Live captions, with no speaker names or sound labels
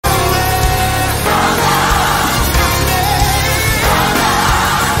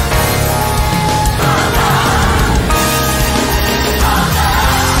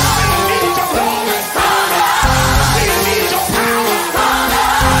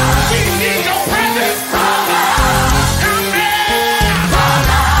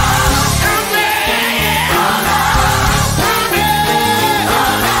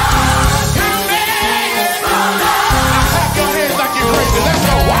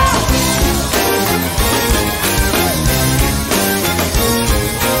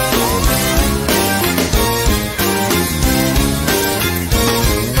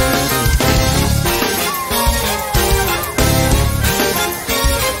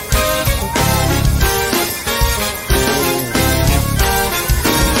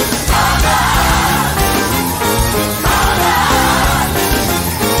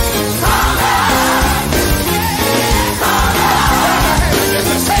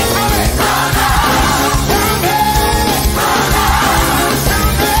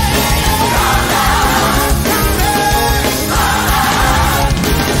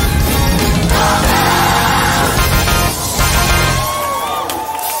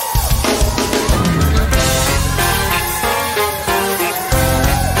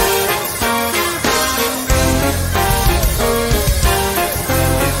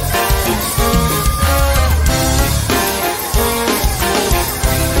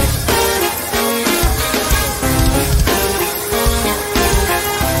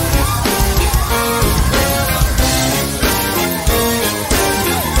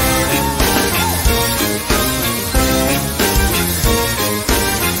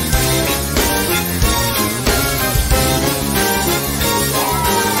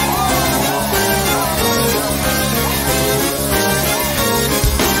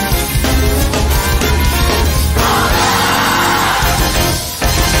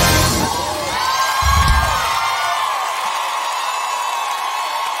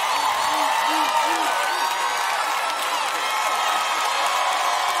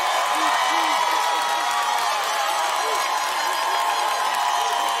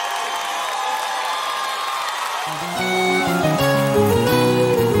Father,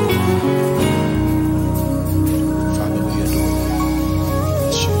 we adore you.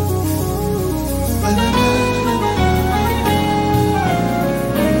 Bless you.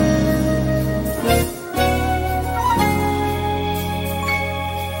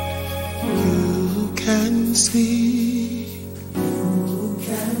 You can see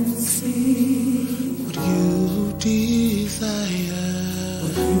what you desire.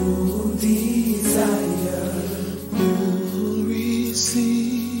 You'll receive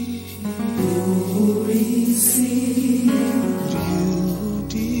what you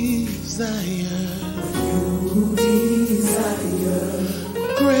desire.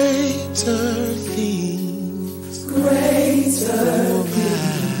 Greater things.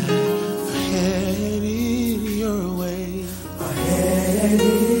 Ahead in your way.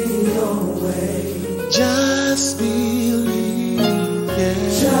 Just believe, yeah.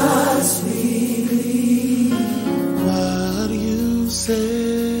 What you say.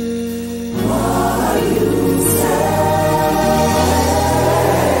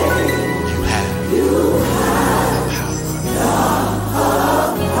 You have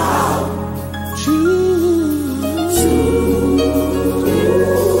power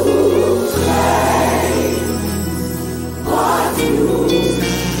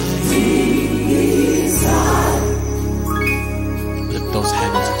lift those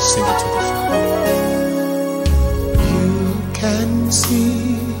hands and sing it to the Father. You can see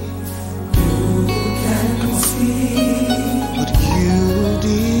what you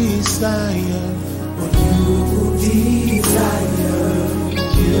desire.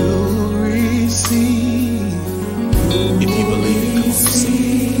 You receive. If you believe, come on,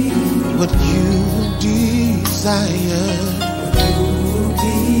 sing what you desire.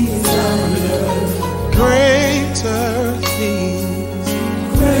 Greater things.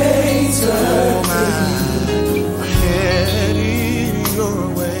 Oh my, ahead in your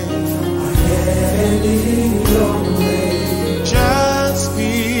way. Just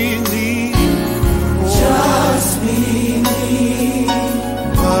believe.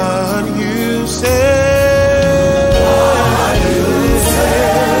 What you say.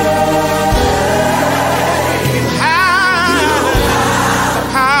 You have the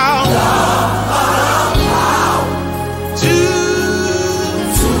power to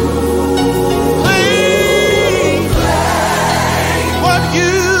claim what you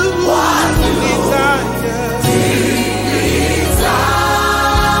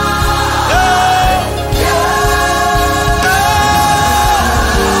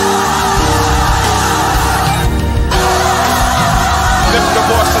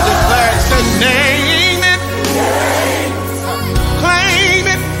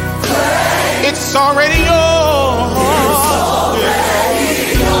it's already yours.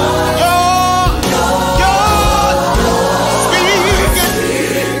 Yours. Speak it.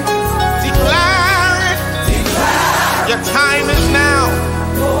 Declare it. Your time is now.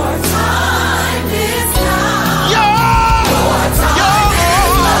 Your time is now.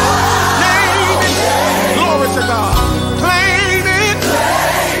 Name it. Glory to God. Claim it.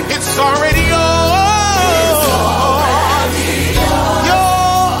 It's already yours.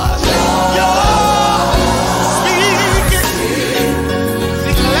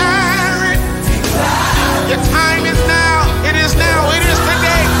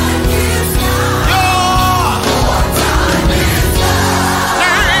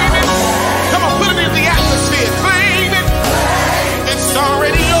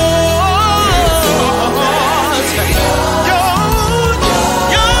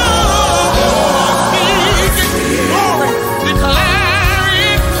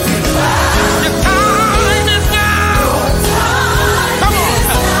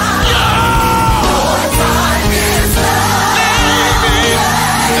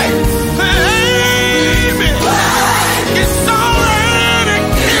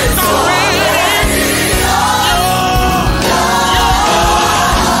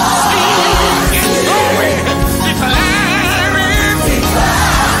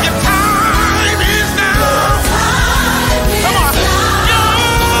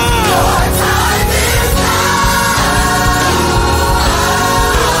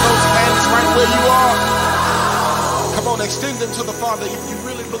 Extend them to the Father if you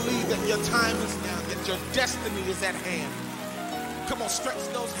really believe that your time is now, that your destiny is at hand. Come on, stretch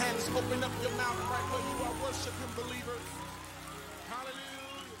those hands, open up your mouth right where you are. Worship Him, believers. Hallelujah.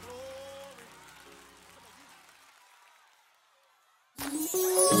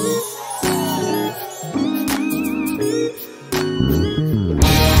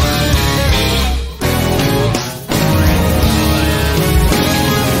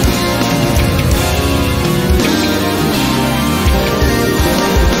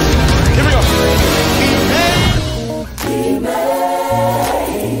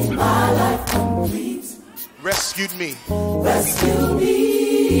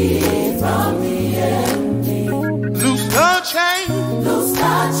 from the enemy. Loose the chain. Loose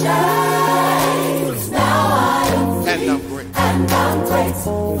the chains. Now I am free. And I'm grateful. And I'm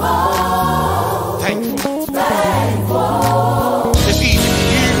grateful. Thankful. Thankful. It's easy.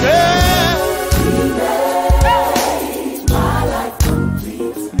 He made my life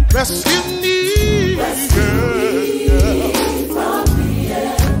complete. Rescue me. From the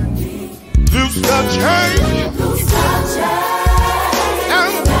enemy. Loose the chain. Loose the chains.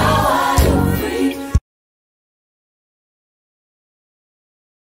 Now I am free.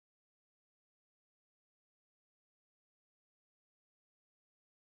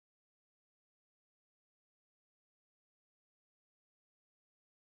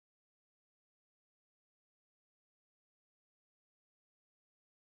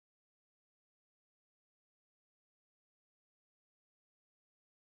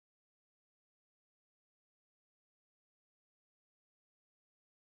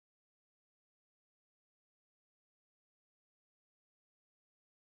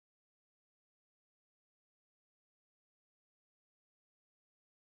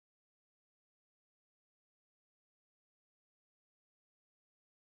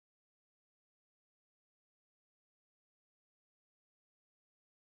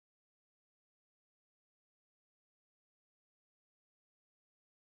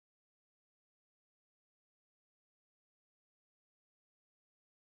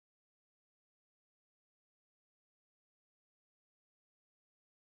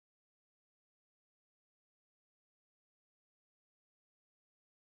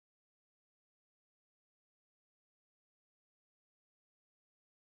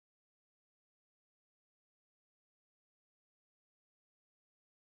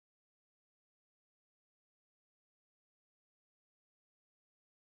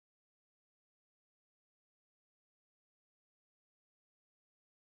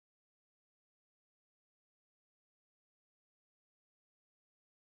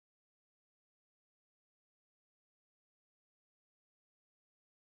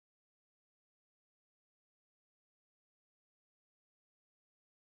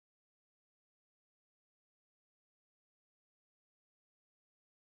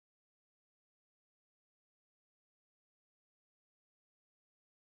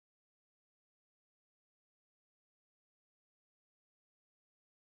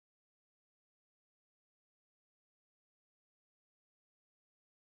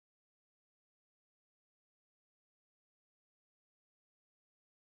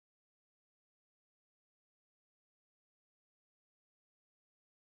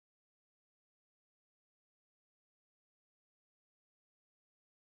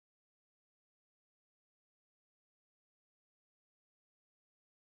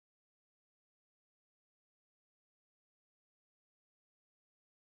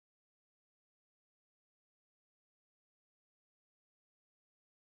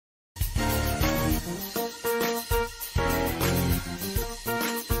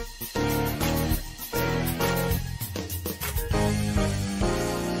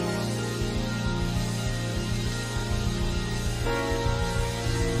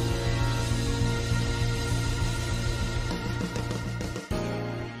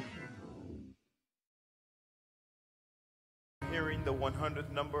 Hearing the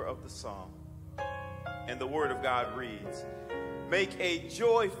 100th number of the psalm, and the word of God reads, "Make a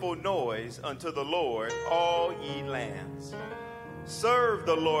joyful noise unto the Lord, all ye lands. Serve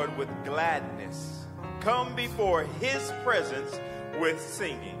the Lord with gladness. Come before his presence with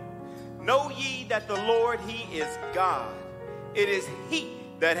singing. Know ye that the Lord, he is God. It is he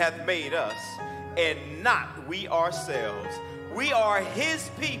that hath made us, and not we ourselves. We are his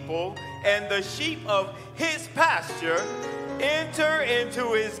people and the sheep of his pasture. Enter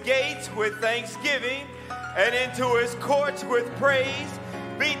into his gates with thanksgiving and into his courts with praise.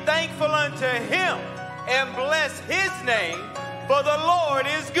 Be thankful unto him and bless his name, for the Lord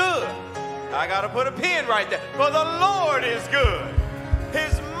is good." I got to put a pin right there. For the Lord is good.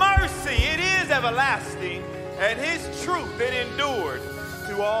 His mercy, it is everlasting, and his truth, it endured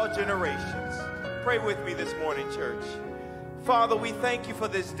to all generations. Pray with me this morning, church. Father, we thank you for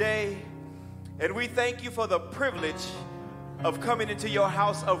this day, and we thank you for the privilege of coming into your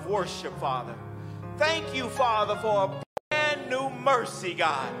house of worship, Father. Thank you, Father, for a brand new mercy,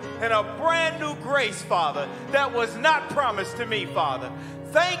 God, and a brand new grace, Father, that was not promised to me, Father.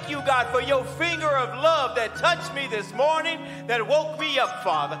 Thank you, God, for your finger of love that touched me this morning, that woke me up,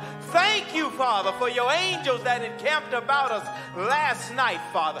 Father. Thank you, Father, for your angels that encamped about us last night,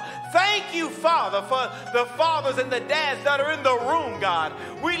 Father. Thank you, Father, for the fathers and the dads that are in the room, God.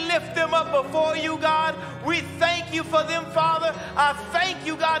 We lift them up before you, God. We thank you for them, Father. I thank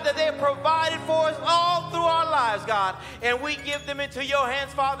you, God, that they provided for us all through our lives, God. And we give them into your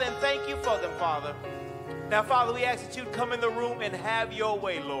hands, Father, and thank you for them, Father. Now, Father, we ask that you'd come in the room and have your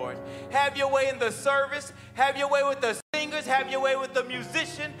way, Lord. Have your way in the service. Have your way with the singers. Have your way with the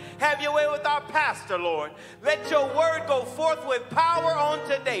musician. Have your way with our pastor, Lord. Let your word go forth with power on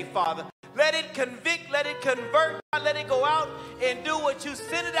today, Father. Let it convict. Let it convert. Let it go out and do what you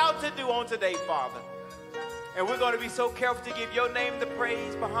sent it out to do on today, Father. And we're going to be so careful to give your name the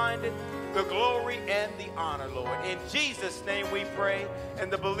praise behind it, the glory and the honor, Lord. In Jesus' name we pray.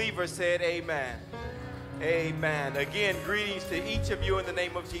 And the believer said, amen. Amen. Again, greetings to each of you in the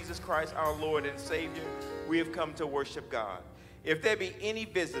name of Jesus Christ, our Lord and Savior. We have come to worship God. If there be any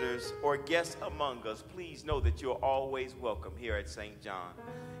visitors or guests among us, please know that you're always welcome here at St. John.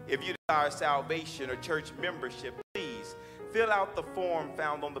 If you desire salvation or church membership, please fill out the form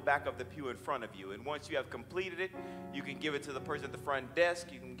found on the back of the pew in front of you. And once you have completed it, you can give it to the person at the front desk.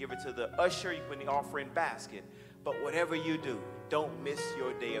 You can give it to the usher. You can put in the offering basket. But whatever you do, don't miss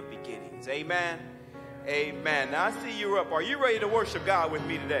your day of beginnings. Amen. Amen. Now I see you're up. Are you ready to worship God with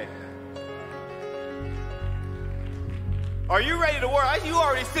me today? Are you ready to worship? You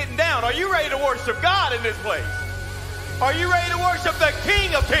already sitting down. Are you ready to worship God in this place? Are you ready to worship the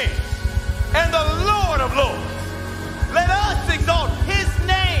King of Kings and the Lord of Lords? Let us exalt his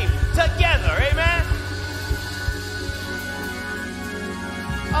name together. Amen.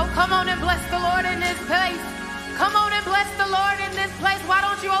 Oh, come on and bless the Lord in this place. Come on and bless the Lord in this place. Why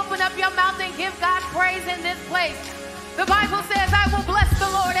don't you open up your mouth and give God praise in this place? The Bible says, I will bless the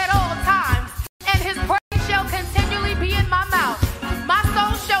Lord at all times, and his praise shall continually be in my mouth. My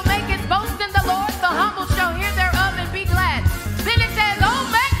soul shall make its boast in the Lord. The humble shall hear thereof and be glad. Then it says, oh,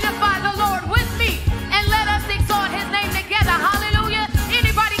 magnify the Lord with me, and let us exalt his name together. Hallelujah.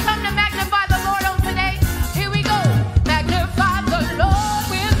 Anybody come to magnify the Lord on today? Here we go. Magnify the Lord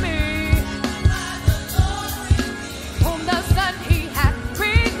with me, whom the Son he hath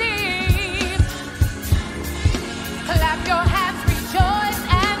redeemed. Clap your hands, rejoice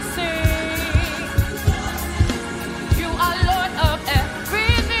and sing.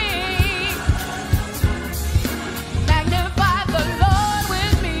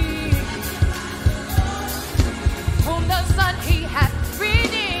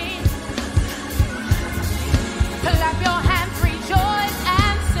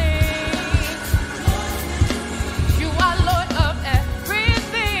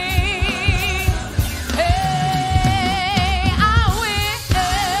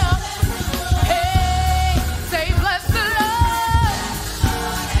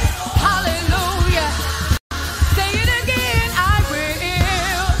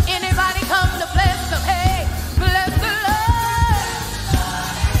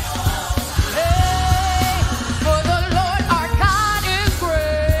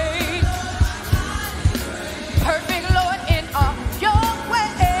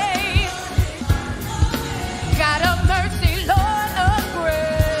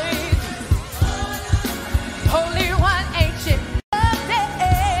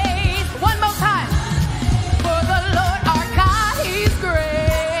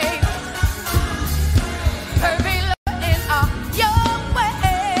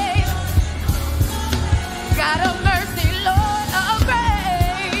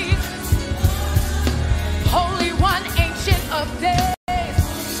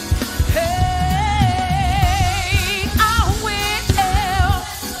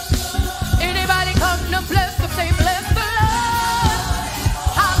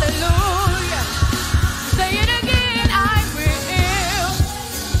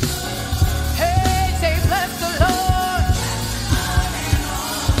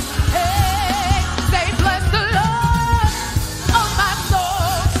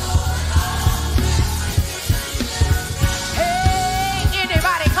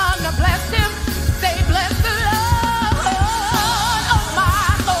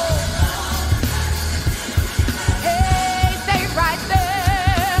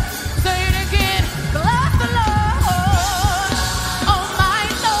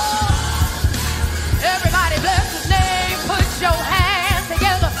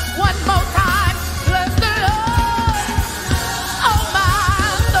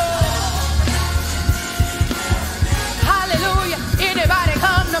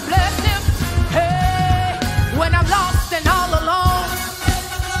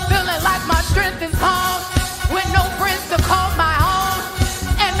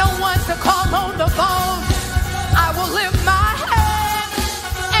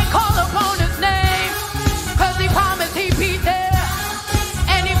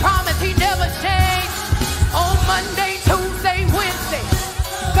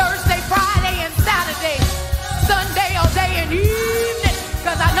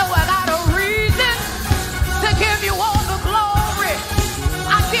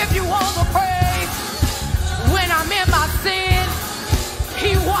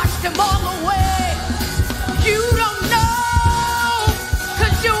 washed them all away. You don't know,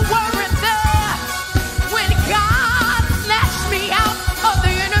 'cause you weren't there when God snatched me out of the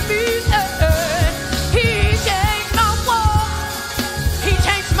enemy's hand. He changed my walk, He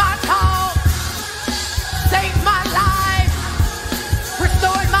changed my talk, saved my life,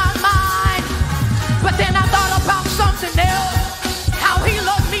 restored my mind. But then I thought about something else, how He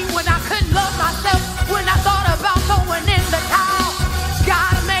loved me when I couldn't love myself. When I thought about going in the towel,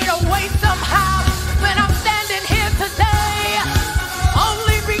 God made a way somehow. When I'm standing here today,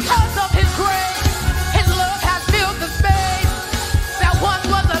 only because of His grace. His love has filled the space that once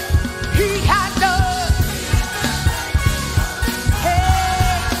was a He had done.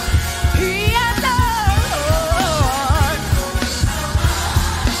 Hey, He has done.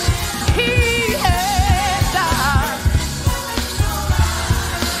 He has done.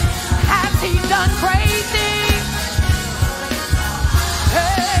 Has He done great things?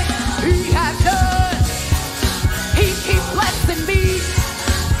 Hey, He has done. He keeps blessing me.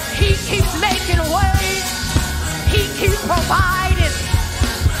 He keeps making ways. He keeps providing.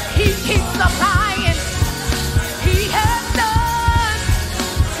 He keeps supplying. He has done.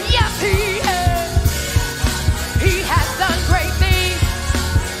 Yes, He has. He has done great things.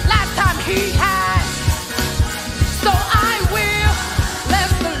 Last time He had. So I will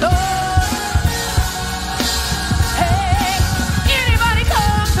bless the Lord. Hey, anybody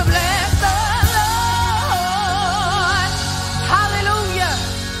come to bless the Lord? Hallelujah.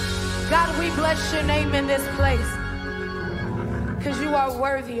 God, we bless your name in this place, 'cause you are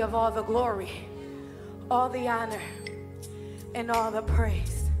worthy of all the glory, all the honor, and all the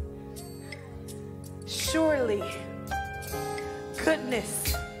praise. Surely,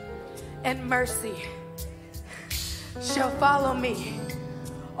 goodness and mercy shall follow me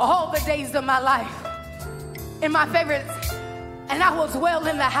all the days of my life. In my favorites, and I will dwell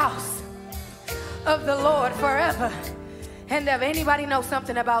in the house of the Lord forever and ever. Anybody know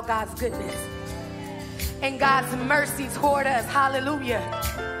something about God's goodness and God's mercy toward us? Hallelujah.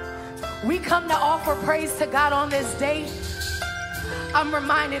 We come to offer praise to God on this day. I'm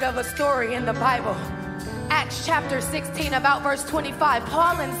reminded of a story in the Bible, Acts chapter 16, about verse 25.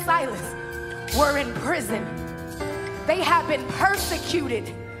 Paul and Silas were in prison. They had been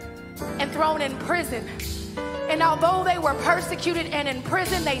persecuted and thrown in prison. And although they were persecuted and in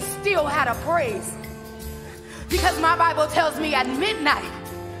prison, they still had a praise. Because my Bible tells me at midnight,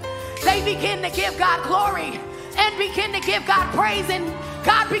 they begin to give God glory and begin to give God praise, and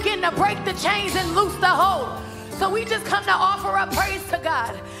God begin to break the chains and loose the hold. So we just come to offer up praise to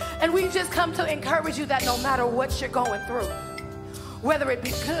God. And we just come to encourage you that no matter what you're going through, whether it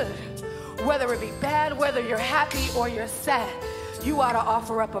be good, whether it be bad, whether you're happy or you're sad, you ought to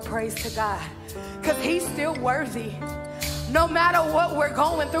offer up a praise to God, because He's still worthy. No matter what we're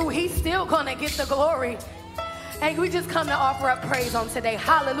going through, He's still gonna get the glory. And we just come to offer up praise on today.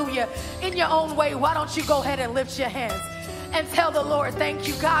 Hallelujah. In your own way, why don't you go ahead and lift your hands and tell the Lord, thank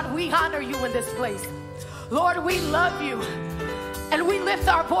you, God. We honor you in this place. Lord, we love you. And we lift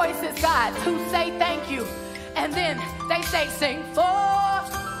our voices, God, to say thank you. And then they say, sing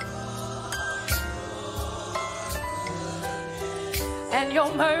forth. And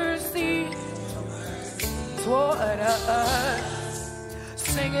your mercy toward us.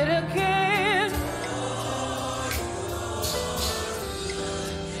 Sing it again.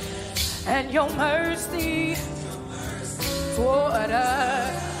 And your mercy toward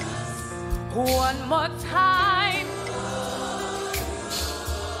us. One more time.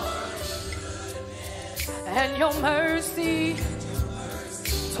 And your mercy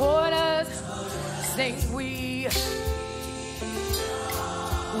toward us. Sing we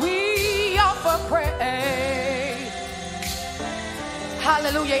offer praise.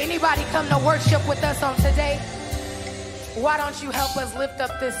 Hallelujah. Anybody come to worship with us on today? Why don't you help us lift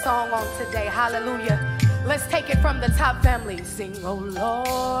up this song on today? Hallelujah. Let's take it from the top, family. Sing, oh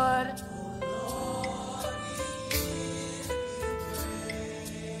Lord.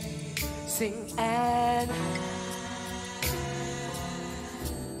 Sing and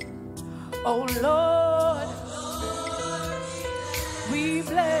oh Lord, we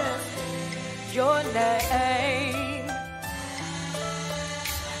bless your name,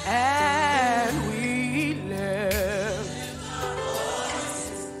 and we live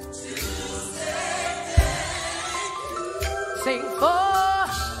sing for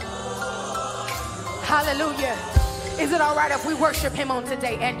hallelujah. Is it all right if we worship Him on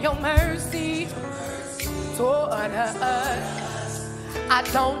today? And your mercy toward us, I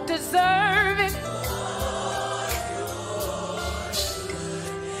don't deserve it,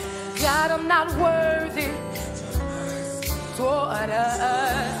 God, I'm not worthy toward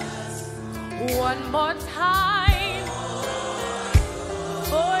us. one more time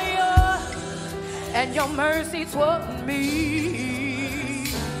for your and your mercy toward me.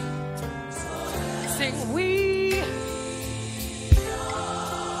 Sing we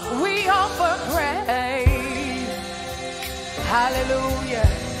offer praise. Hallelujah.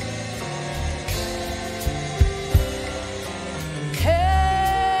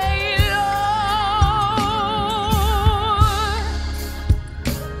 Hey Lord,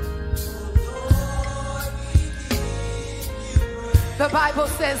 the Bible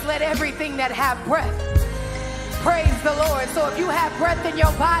says let everything that have breath praise the Lord. So if you have breath in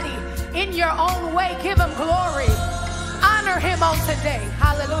your body, in your own way, give him glory. Honor him on today.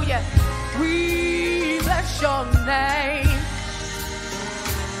 Hallelujah. We bless your name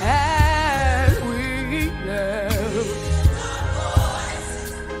and we love.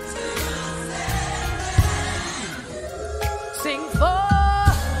 Sing for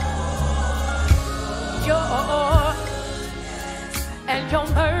your and your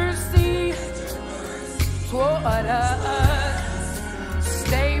mercy toward us.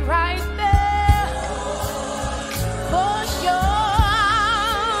 Stay right there for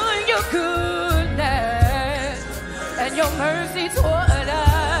your goodness and your mercy toward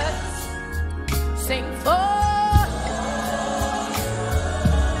us. Sing for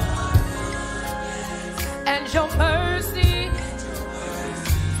and your mercy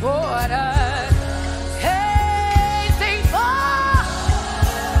toward us. Hey, sing for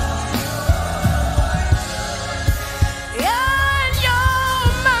and your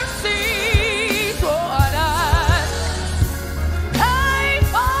mercy toward us. Hey,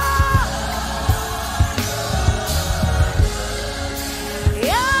 for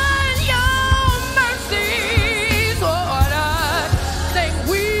and your mercy toward us. Sing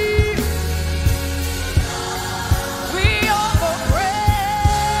we offer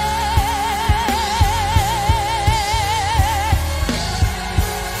praise.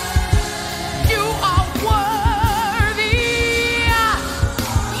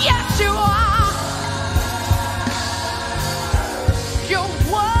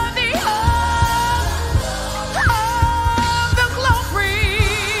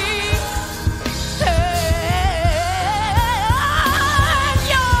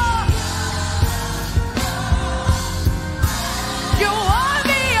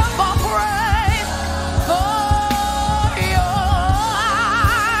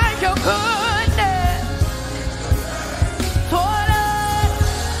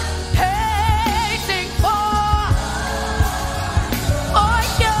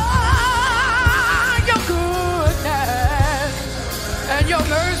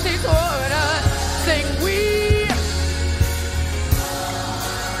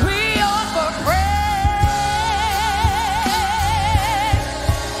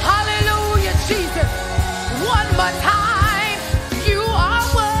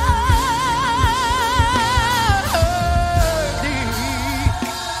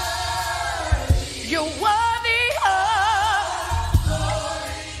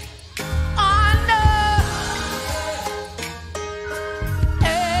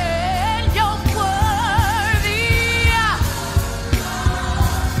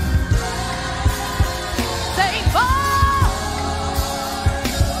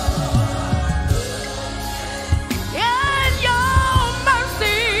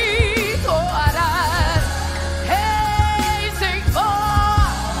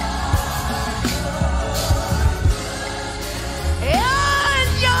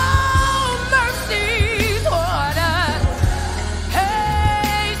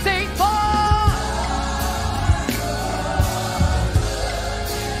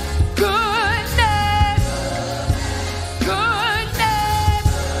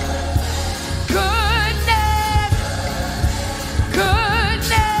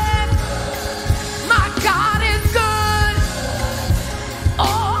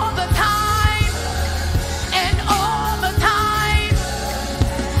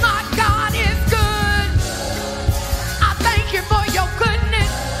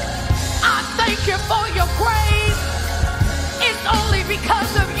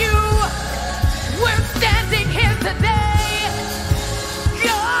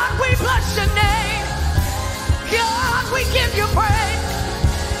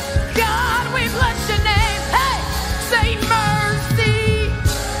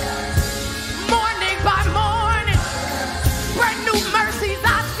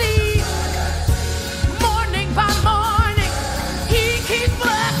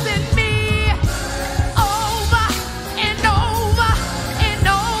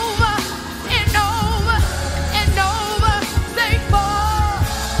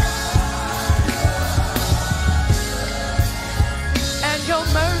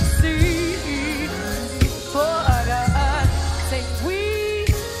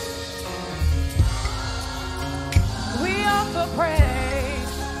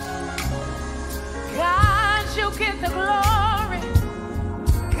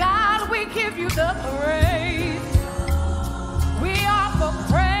 the praise. We offer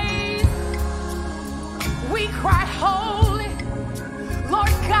praise. We cry holy,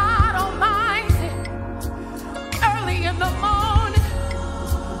 Lord God Almighty. Early in the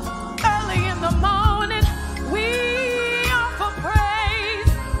morning, we offer praise.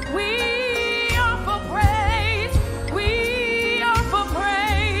 We offer praise. We offer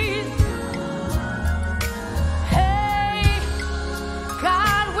praise. Hey,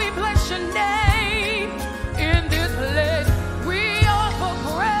 God, we bless your name in this place. We offer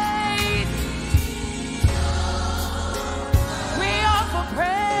praise. We offer praise.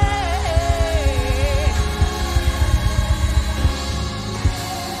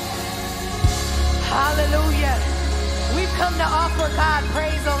 Hallelujah. We've come to offer God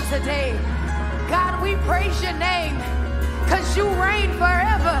praise on today. God, we praise your name because you reign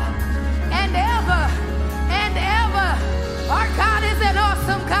forever and ever and ever. Our God is an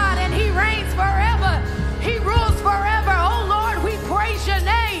awesome God and he reigns forever. He rules forever. Oh Lord, we praise your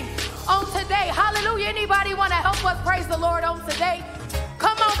name on today. Hallelujah. Anybody want to help us praise the Lord on today?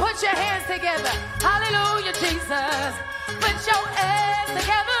 Come on, put your hands together. Hallelujah, Jesus. Put your hands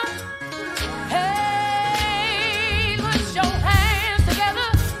together. Hey, put your hands together.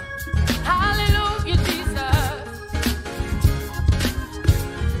 Hallelujah, Jesus.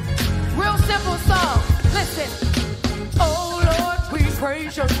 Real simple song. Listen. Oh Lord, we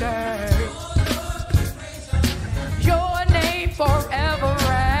praise your name. Your name forever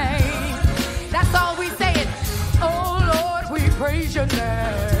reigns. That's all we saying. Oh Lord, we praise your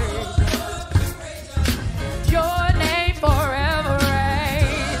name. Your name forever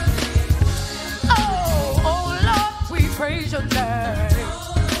reigns. Oh Lord, we praise your name.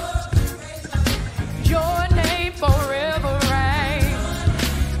 Your name forever reigns.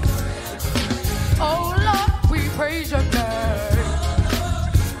 Oh Lord, we praise your name.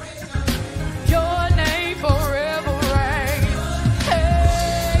 Your name forever reigns.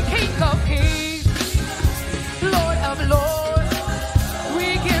 Hey, King of kings, Lord of lords,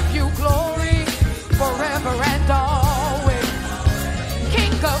 we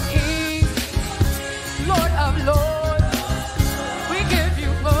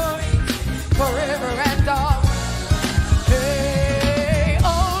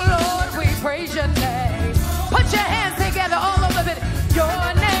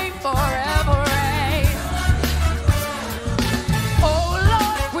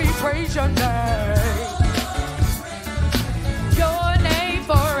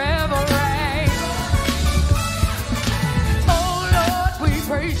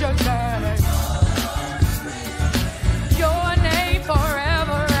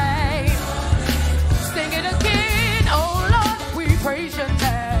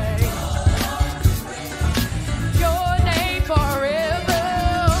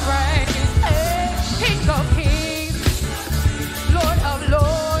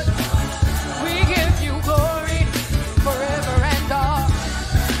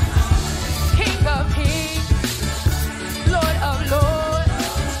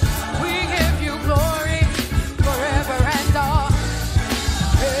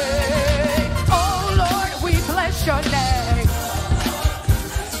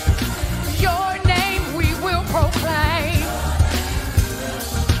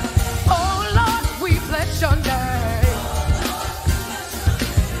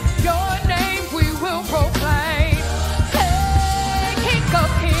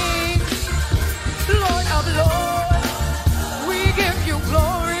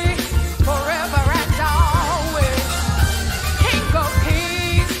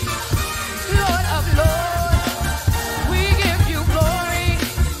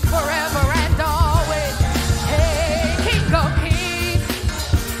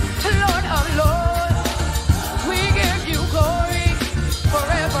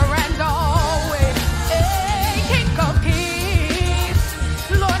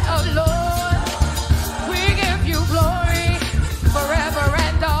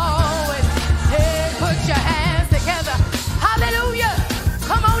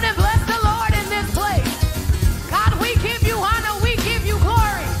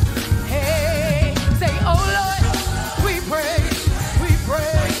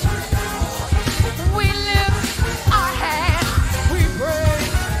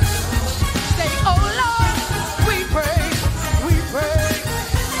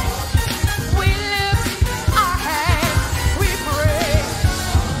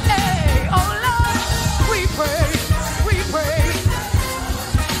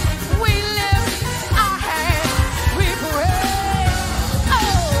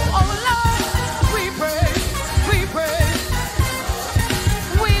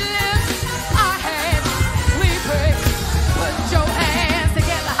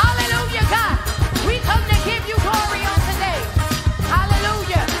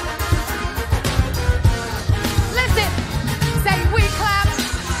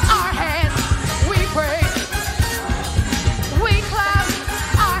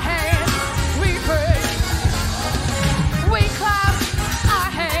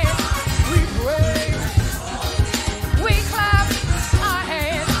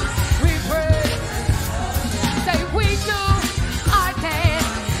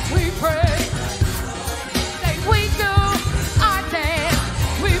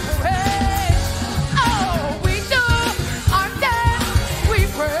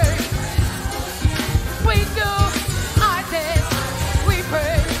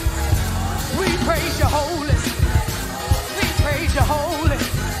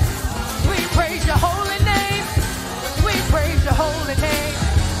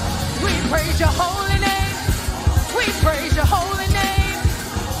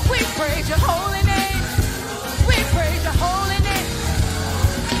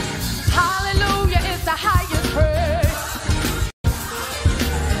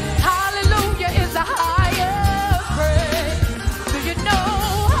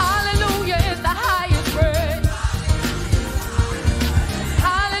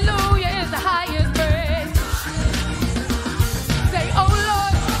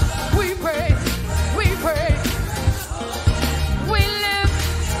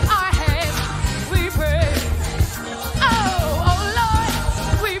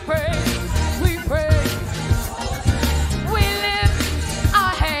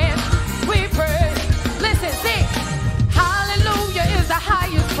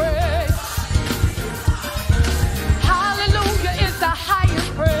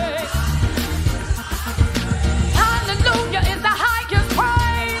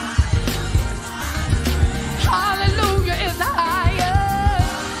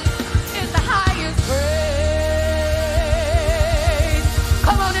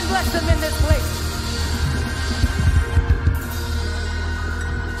bless him in this place.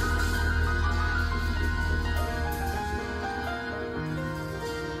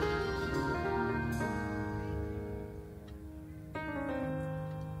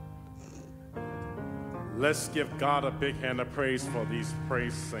 Let's give God a big hand of praise for these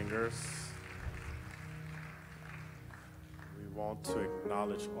praise singers. We want to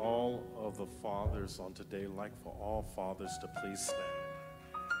acknowledge all of the fathers on today, like for all fathers to please stand.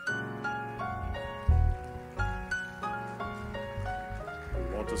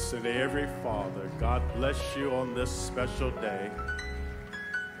 We want to say to every father, God bless you on this special day,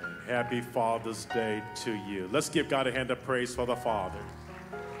 and happy Father's Day to you. Let's give God a hand of praise for the fathers.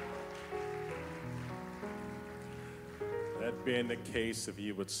 That being the case, if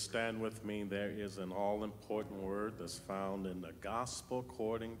you would stand with me, there is an all-important word that's found in the Gospel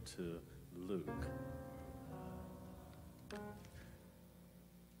according to Luke.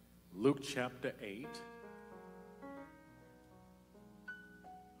 Luke chapter 8.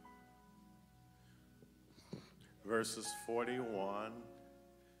 Verses 41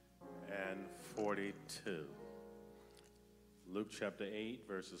 and 42. Luke chapter 8,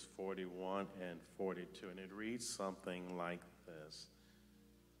 verses 41 and 42, and it reads something like this.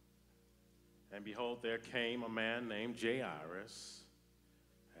 And behold, there came a man named Jairus,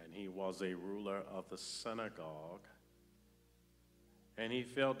 and he was a ruler of the synagogue. And he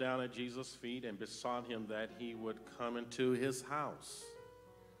fell down at Jesus' feet and besought him that he would come into his house.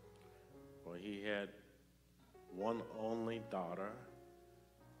 For he had one only daughter,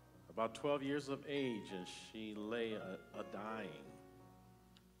 about 12 years of age, and she lay a-dying.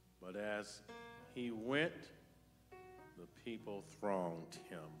 But as he went, the people thronged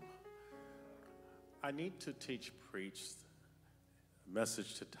him. I need to preach a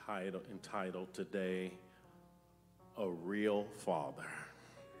message entitled today, A Real Father.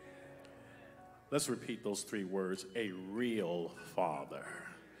 Let's repeat those three words, a real father.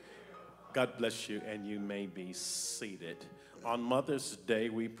 God bless you, and you may be seated. On Mother's Day,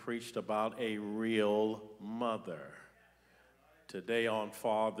 we preached about a real mother. Today, on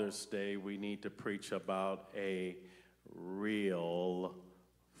Father's Day, we need to preach about a real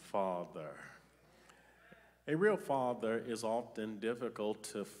father. A real father is often difficult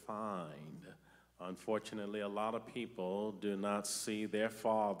to find. Unfortunately, a lot of people do not see their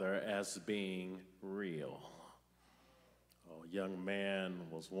father as being real. A young man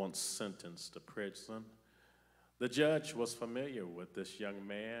was once sentenced to prison. The judge was familiar with this young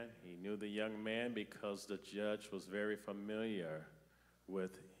man. He knew the young man because the judge was very familiar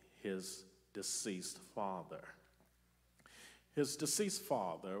with his deceased father. His deceased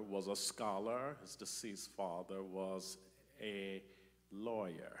father was a scholar. His deceased father was a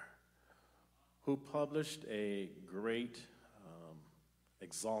lawyer who published a great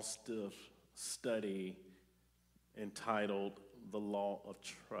exhaustive study entitled The Law of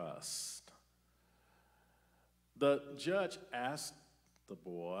Trust. The judge asked the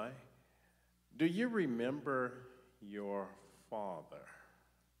boy, "Do you remember your father?"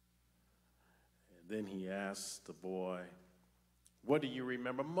 And then he asked the boy, "What do you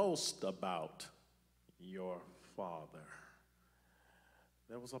remember most about your father?"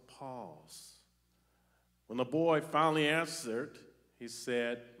 There was a pause. When the boy finally answered, he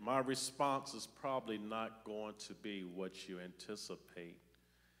said, "My response is probably not going to be what you anticipate."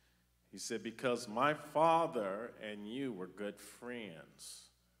 He said, "Because my father and you were good friends."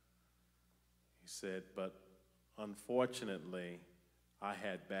 He said, "But unfortunately, I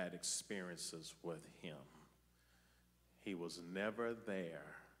had bad experiences with him. He was never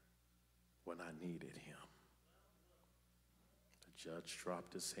there when I needed him." The judge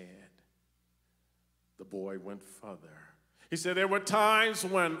dropped his head. The boy went further. He said, "There were times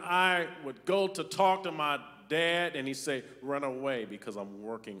when I would go to talk to my dad, and he'd say, 'Run away because I'm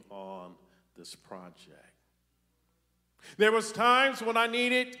working on this project.' There was times when I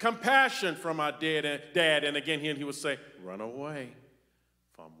needed compassion from my dad, and again he would say, 'Run away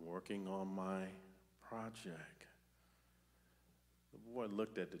if I'm working on my project.'" The boy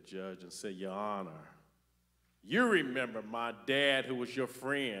looked at the judge and said, "Your Honor, you remember my dad, who was your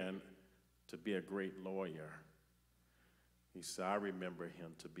friend, to be a great lawyer." He said, "I remember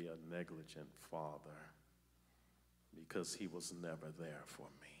him to be a negligent father because he was never there for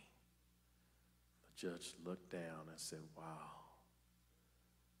me." The judge looked down and said, "Wow,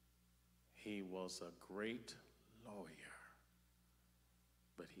 he was a great lawyer,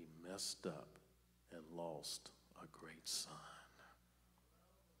 but he messed up and lost a great son."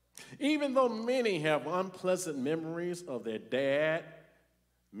 Even though many have unpleasant memories of their dad,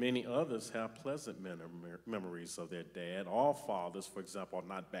 Many others have pleasant memories of their dad. All fathers, for example, are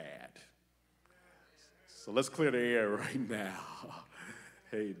not bad. So let's clear the air right now.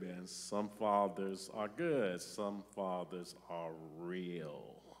 Hey, man, some fathers are good. Some fathers are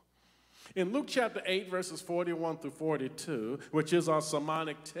real. In Luke chapter 8, verses 41 through 42, which is our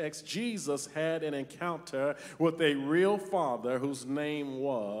sermonic text, Jesus had an encounter with a real father whose name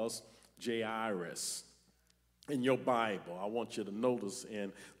was Jairus. In your Bible, I want you to notice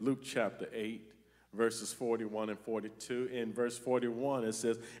in Luke chapter 8, verses 41 and 42. In verse 41, it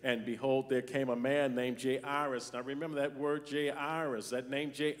says, "And behold, there came a man named Jairus." Now remember that word Jairus. That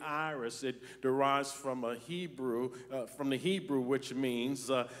name Jairus, it derives from the Hebrew, which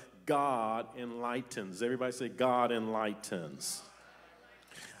means God enlightens. Everybody say, God enlightens.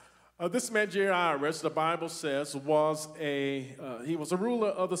 This man Jairus, the Bible says, he was a ruler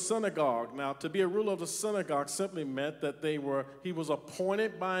of the synagogue. Now, to be a ruler of the synagogue simply meant that he was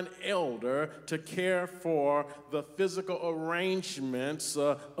appointed by an elder to care for the physical arrangements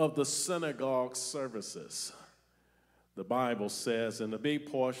of the synagogue services. The Bible says in the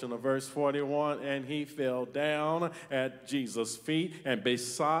big portion of verse 41, "And he fell down at Jesus' feet and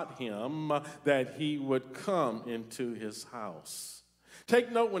besought him that he would come into his house."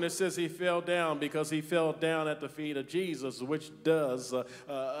 Take note when it says he fell down, because he fell down at the feet of Jesus, which does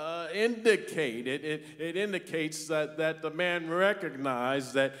indicate, it indicates that the man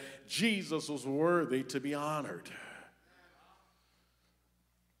recognized that Jesus was worthy to be honored.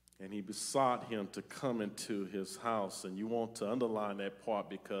 And he besought him to come into his house. And you want to underline that part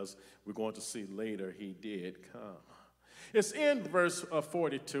because we're going to see later he did come. It's in verse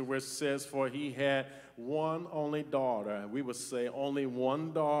 42 where it says, "For he had one only daughter." We would say only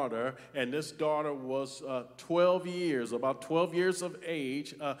one daughter, and this daughter was 12 years, about 12 years of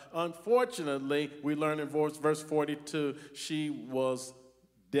age. Unfortunately, we learn in verse 42, she was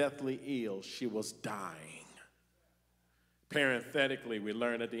deathly ill. She was dying. Parenthetically, we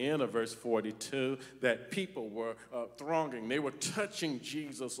learn at the end of verse 42 that people were thronging. They were touching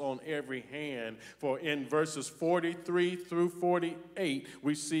Jesus on every hand. For in verses 43 through 48,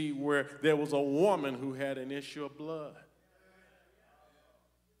 we see where there was a woman who had an issue of blood.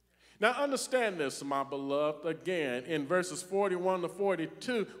 Now understand this, my beloved. Again, in verses 41 to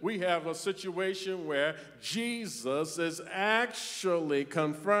 42, we have a situation where Jesus is actually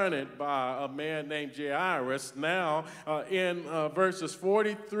confronted by a man named Jairus. Now, in verses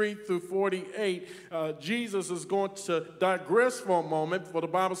 43 through 48, Jesus is going to digress for a moment, for the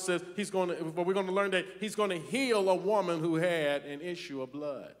Bible says we're going to learn that he's going to heal a woman who had an issue of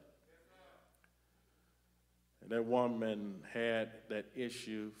blood. And that woman had that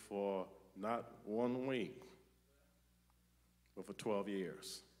issue for not 1 week, but for 12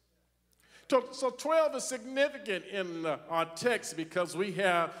 years. So 12 is significant in our text because we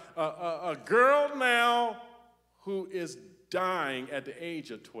have a girl now who is dying at the age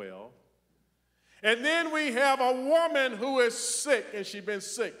of 12. And then we have a woman who is sick, and she's been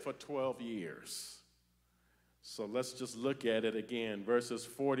sick for 12 years. So let's just look at it again. Verses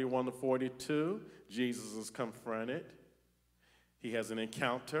 41 to 42, Jesus is confronted. He has an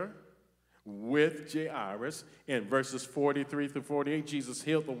encounter with Jairus. In verses 43 through 48, Jesus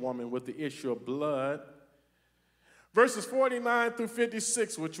healed the woman with the issue of blood. Verses 49 through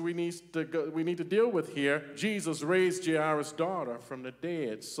 56, which we need to deal with here, Jesus raised Jairus' daughter from the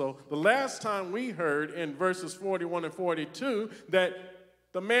dead. So the last time we heard in verses 41 and 42 that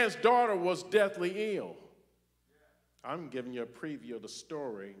the man's daughter was deathly ill. I'm giving you a preview of the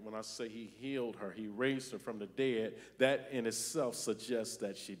story when I say he healed her, he raised her from the dead. That in itself suggests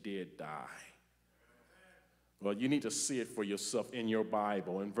that she did die. Well, you need to see it for yourself in your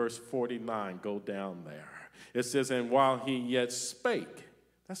Bible. In verse 49, go down there. It says, "And while he yet spake,"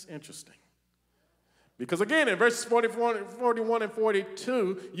 that's interesting. Because again, in verses 41 and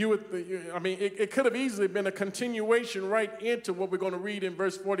 42, it could have easily been a continuation right into what we're going to read in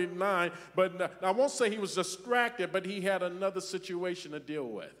verse 49. But I won't say he was distracted, but he had another situation to deal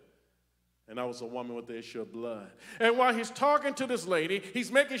with. And that was a woman with the issue of blood. And while he's talking to this lady,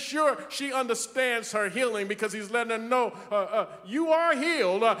 he's making sure she understands her healing because he's letting her know, you are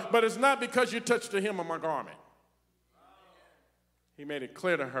healed, but it's not because you touched the hem of my garment. He made it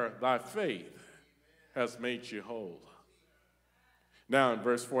clear to her, thy faith has made you whole. Now in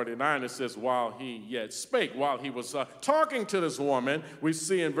verse 49 it says, while he yet spake, while he was talking to this woman, we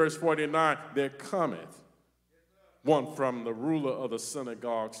see in verse 49, there cometh one from the ruler of the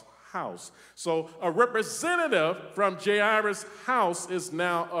synagogue's house. So a representative from Jairus' house is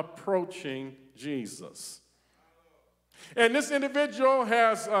now approaching Jesus. And this individual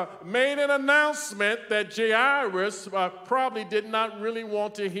has made an announcement that Jairus probably did not really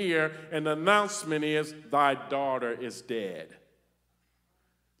want to hear. And the announcement is, thy daughter is dead.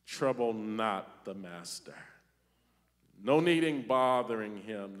 Trouble not the master. No needing bothering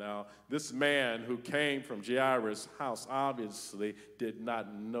him. Now, this man who came from Jairus' house obviously did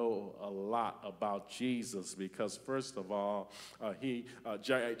not know a lot about Jesus because, first of all,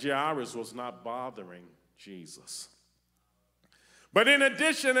 Jairus was not bothering Jesus. But in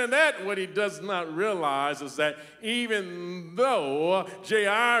addition to that, what he does not realize is that even though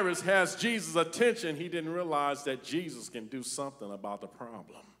Jairus has Jesus' attention, he didn't realize that Jesus can do something about the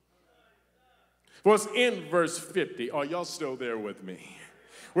problem. Well, it's in verse 50. Are y'all still there with me?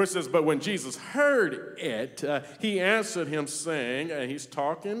 Where it says, but when Jesus heard it, he answered him saying, and he's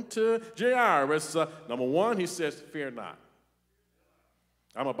talking to Jairus, number one, he says, fear not.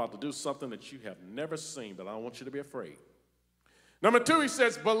 I'm about to do something that you have never seen, but I don't want you to be afraid. Number two, he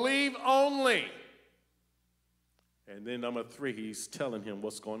says, believe only. And then number three, he's telling him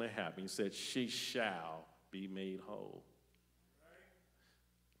what's going to happen. He said, she shall be made whole.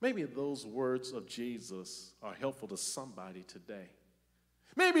 Maybe those words of Jesus are helpful to somebody today.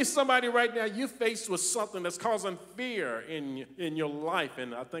 Maybe somebody right now, you're faced with something that's causing fear in your life.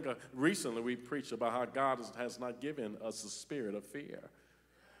 And I think recently we preached about how God has not given us a spirit of fear.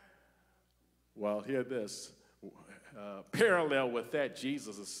 Well, hear this. Parallel with that,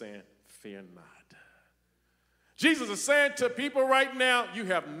 Jesus is saying, fear not. Jesus is saying to people right now, you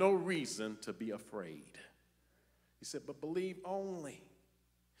have no reason to be afraid. He said, but believe only.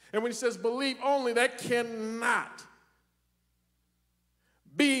 And when he says believe only, that cannot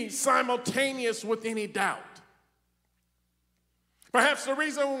be simultaneous with any doubt. Perhaps the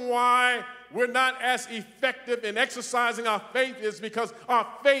reason why we're not as effective in exercising our faith is because our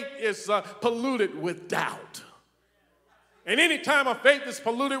faith is polluted with doubt. And any time our faith is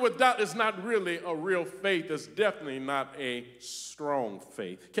polluted with doubt, it's not really a real faith. It's definitely not a strong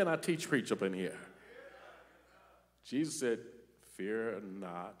faith. Can I preach up in here? Jesus said, fear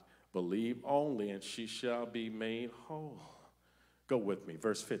not, believe only, and she shall be made whole. Go with me,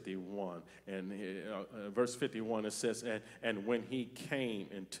 verse 51. And verse 51, it says, and when he came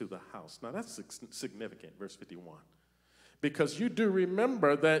into the house. Now, that's significant, verse 51. Because you do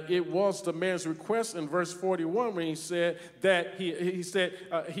remember that it was the man's request in verse 41 when he said that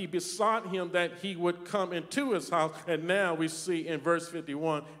he besought him that he would come into his house. And now we see in verse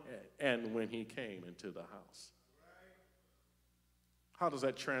 51, and when he came into the house. How does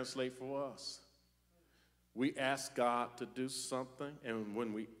that translate for us? We ask God to do something, and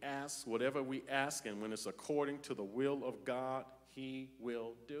when we ask, whatever we ask, and when it's according to the will of God, he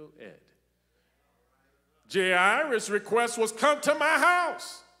will do it. Jairus' request was, come to my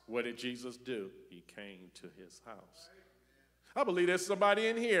house. What did Jesus do? He came to his house. I believe there's somebody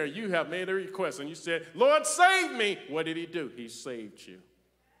in here. You have made a request, and you said, Lord, save me. What did he do? He saved you.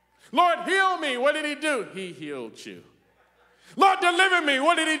 Lord, heal me. What did he do? He healed you. Lord, deliver me.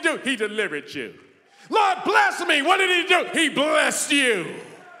 What did he do? He delivered you. Lord, bless me. What did he do? He blessed you.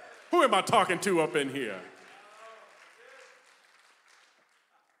 Who am I talking to up in here?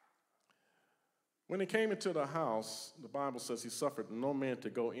 When he came into the house, the Bible says he suffered no man to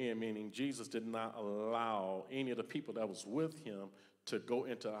go in, meaning Jesus did not allow any of the people that was with him to go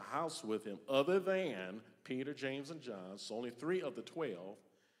into a house with him other than Peter, James, and John. So only 3 of the 12,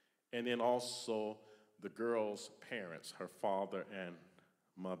 and then also the girl's parents, her father and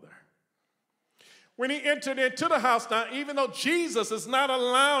mother. When he entered into the house, now, even though Jesus is not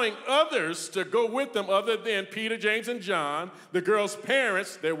allowing others to go with them other than Peter, James, and John, the girl's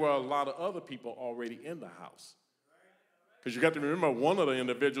parents, there were a lot of other people already in the house. Because you got to remember, one of the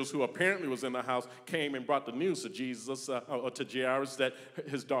individuals who apparently was in the house came and brought the news to Jesus, or to Jairus, that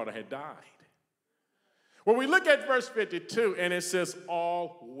his daughter had died. Well, we look at verse 52, and it says,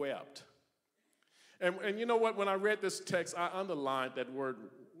 all wept. And you know what? When I read this text, I underlined that word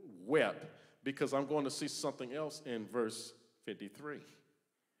wept, because I'm going to see something else in verse 53.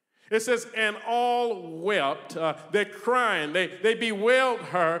 It says, and all wept. They're crying. They bewailed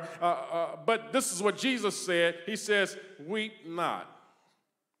her. But this is what Jesus said. He says, weep not.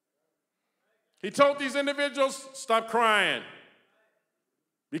 He told these individuals, stop crying,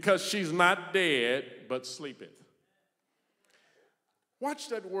 because she's not dead, but sleepeth. Watch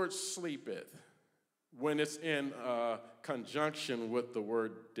that word sleepeth. When it's in conjunction with the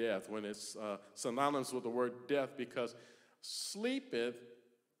word death, when it's synonymous with the word death, because sleepeth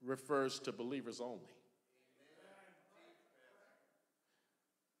refers to believers only.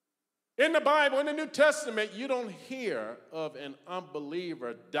 In the Bible, in the New Testament, you don't hear of an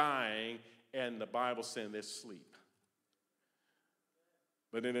unbeliever dying and the Bible saying they're asleep.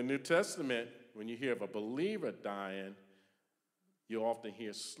 But in the New Testament, when you hear of a believer dying, you often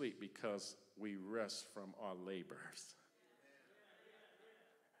hear sleep because we rest from our labors.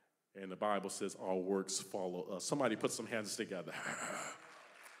 And the Bible says our works follow us. Somebody put some hands together.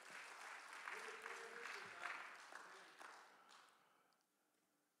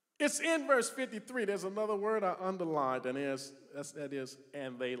 It's in verse 53. There's another word I underlined, and that is,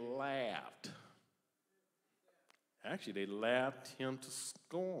 and they laughed. Actually, they laughed him to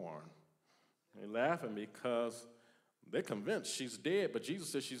scorn. They're laughing because they're convinced she's dead, but Jesus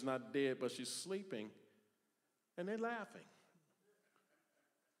says she's not dead, but she's sleeping. And they're laughing.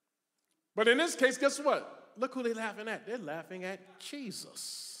 But in this case, guess what? Look who they're laughing at. They're laughing at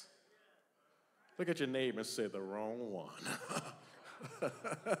Jesus. Look at your neighbor and say, the wrong one.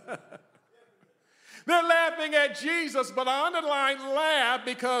 They're laughing at Jesus, but I underline laugh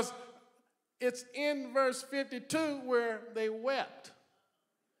because it's in verse 52 where they wept.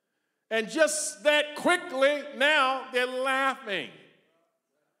 And just that quickly, now they're laughing.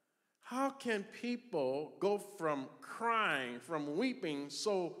 How can people go from crying, from weeping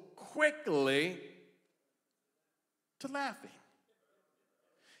so quickly to laughing?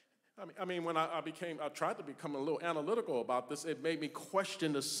 I mean, when I tried to become a little analytical about this, it made me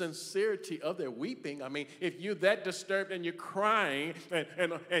question the sincerity of their weeping. I mean, if you're that disturbed and you're crying,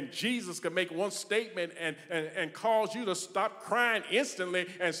 and Jesus can make one statement and cause you to stop crying instantly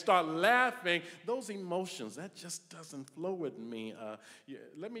and start laughing, those emotions, that just doesn't flow with me.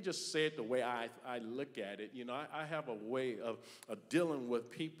 Let me just say it the way I look at it. You know, I have a way of dealing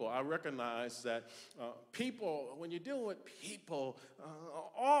with people. I recognize that people, when you're dealing with people,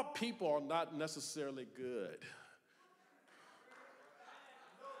 all people are not necessarily good.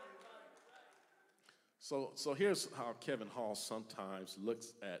 So here's how Kevin Hall sometimes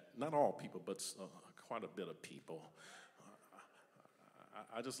looks at, not all people, but quite a bit of people.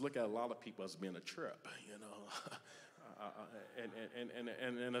 I just look at a lot of people as being a trip, you know.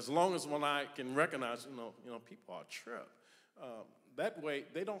 And as long as when I can recognize, you know, people are a trip. That way,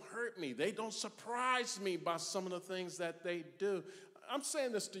 they don't hurt me. They don't surprise me by some of the things that they do. I'm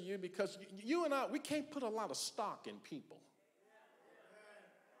saying this to you because you and I, we can't put a lot of stock in people.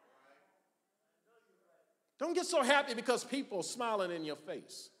 Don't get so happy because people are smiling in your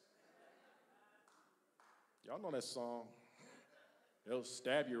face. Y'all know that song. They'll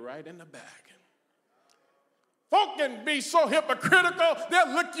stab you right in the back. Folk can be so hypocritical,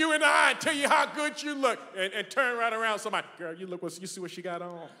 they'll look you in the eye and tell you how good you look and turn right around to somebody. Girl, you see what she got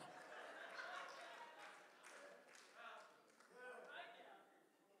on?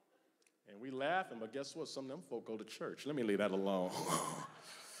 We laughing, but guess what? Some of them folk go to church. Let me leave that alone.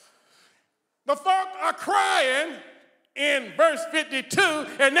 The folk are crying in verse 52,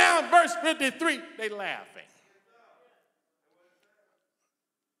 and now in verse 53, they laughing.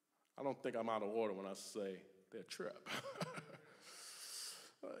 I don't think I'm out of order when I say they're a trip.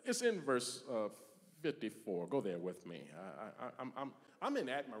 It's in verse 54. Go there with me. I'm in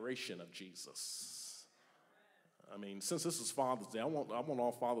admiration of Jesus. I mean, since this is Father's Day, I want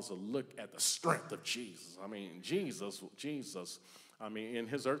all fathers to look at the strength of Jesus. I mean, Jesus, I mean, in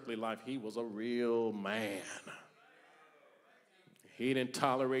his earthly life, he was a real man. He didn't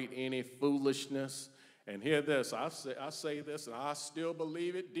tolerate any foolishness. And hear this, I say this, and I still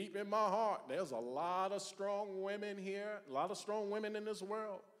believe it deep in my heart. There's a lot of strong women here, a lot of strong women in this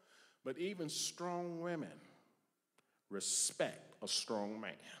world. But even strong women respect a strong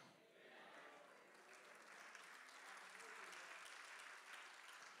man.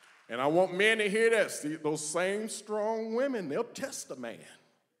 And I want men to hear this. Those same strong women, they'll test a man.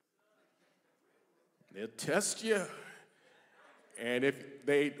 They'll test you. And if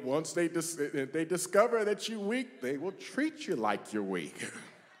once they discover that you're weak, they will treat you like you're weak.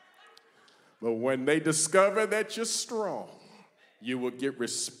 But when they discover that you're strong, you will get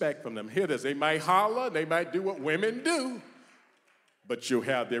respect from them. Hear this. They might holler, they might do what women do, but you'll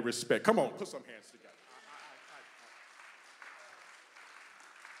have their respect. Come on, put some hands together.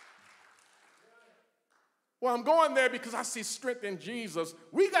 Well, I'm going there because I see strength in Jesus.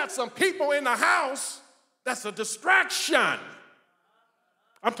 We got some people in the house that's a distraction.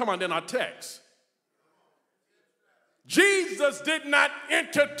 I'm talking about in our text. Jesus did not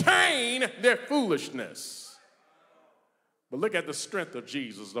entertain their foolishness. But look at the strength of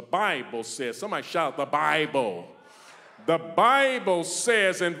Jesus. The Bible says, somebody shout the Bible. The Bible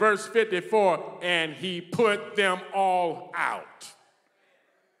says in verse 54, and he put them all out.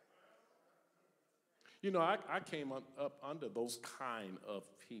 You know, I came up under those kind of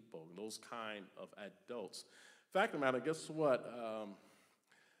people, those kind of adults. Fact of the matter, guess what?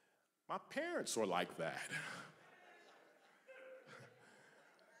 My parents were like that.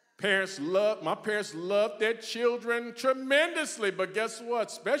 My parents loved their children tremendously, but guess what?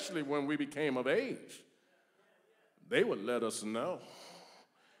 Especially when we became of age, they would let us know,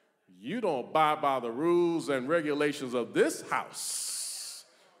 you don't abide by the rules and regulations of this house.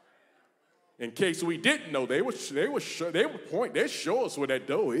 In case we didn't know, they would point, they'd show us where that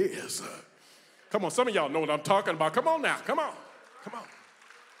door is. Come on, some of y'all know what I'm talking about. Come on now, come on.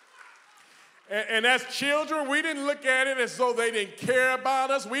 And as children, we didn't look at it as though they didn't care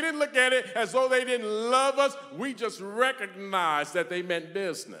about us. We didn't look at it as though they didn't love us. We just recognized that they meant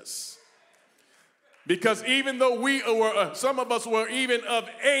business. Because even though we were, some of us were even of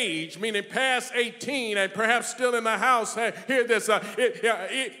age, meaning past 18 and perhaps still in the house, hear this, I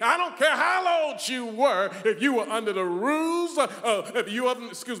don't care how old you were, if you were under the rules,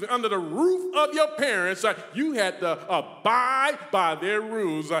 under the roof of your parents, you had to abide by their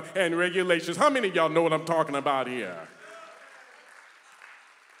rules and regulations. How many of y'all know what I'm talking about here?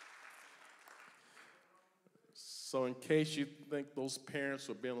 So in case you think those parents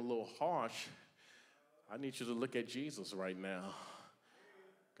were being a little harsh, I need you to look at Jesus right now,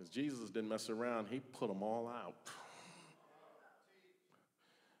 because Jesus didn't mess around. He put them all out.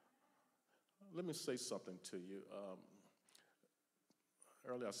 Let me say something to you.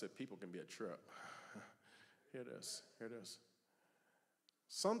 Earlier I said people can be a trip. Here it is.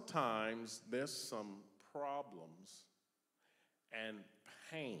 Sometimes there's some problems and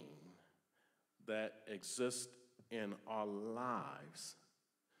pain that exist in our lives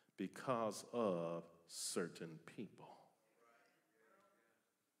because of certain people.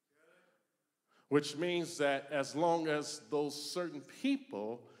 Which means that as long as those certain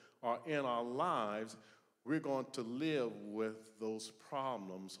people are in our lives, we're going to live with those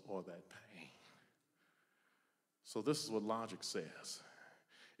problems or that pain. So this is what logic says.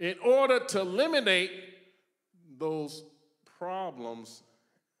 In order to eliminate those problems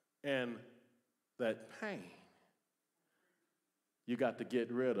and that pain, you got to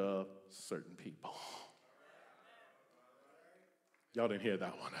get rid of certain people. Y'all didn't hear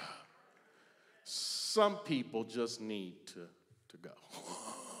that one. Some people just need to go.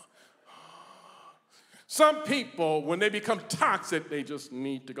 Some people, when they become toxic, they just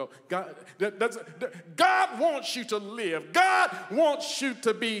need to go. God wants you to live. God wants you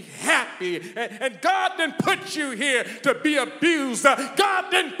to be happy. And God didn't put you here to be abused.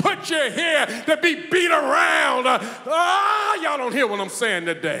 God didn't put you here to be beat around. Y'all don't hear what I'm saying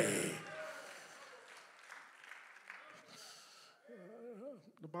today.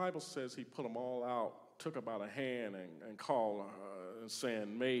 The Bible says he put them all out, took her by the hand and called her and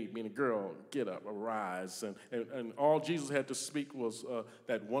saying, maid, meaning girl, get up, arise. And all Jesus had to speak was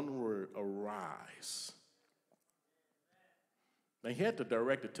that one word, arise. Now he had to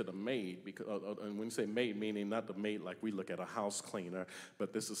direct it to the maid, because, and when you say maid, meaning not the maid like we look at a house cleaner,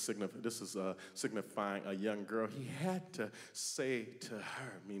 but this is signifying a young girl. He had to say to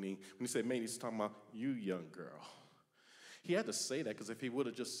her, meaning when you say maid, he's talking about you, young girl. He had to say that because if he would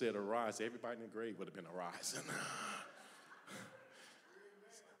have just said arise, everybody in the grave would have been arising.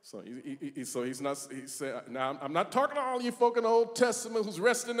 So he said, now I'm not talking to all you folk in the Old Testament who's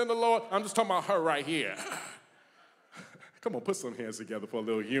resting in the Lord. I'm just talking about her right here. Come on, put some hands together for a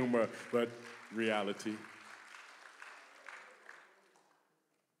little humor, but reality.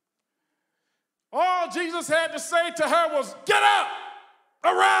 All Jesus had to say to her was, get up,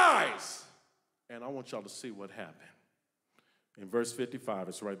 arise. And I want y'all to see what happened. In verse 55,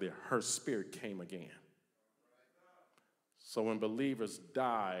 it's right there. Her spirit came again. So when believers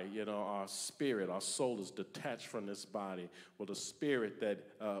die, our spirit, our soul is detached from this body. Well, the spirit that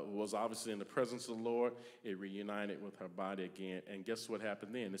was obviously in the presence of the Lord, it reunited with her body again. And guess what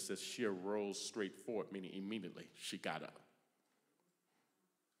happened then? It says she arose straight forward, meaning immediately she got up.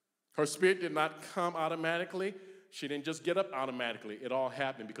 Her spirit did not come automatically. She didn't just get up automatically. It all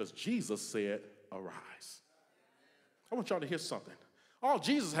happened because Jesus said, arise. I want y'all to hear something. All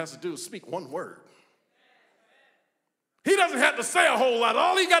Jesus has to do is speak one word. He doesn't have to say a whole lot.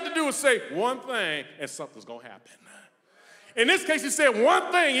 All he got to do is say one thing, and something's going to happen. In this case, he said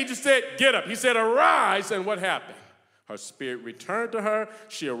one thing. He just said, get up. He said, arise, and what happened? Her spirit returned to her.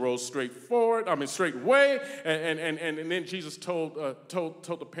 She arose straightway. And then Jesus told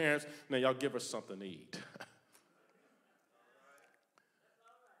the parents, now y'all give her something to eat.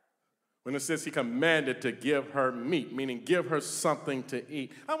 When it says he commanded to give her meat, meaning give her something to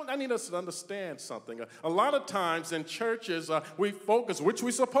eat. I need us to understand something. A lot of times in churches, we focus, which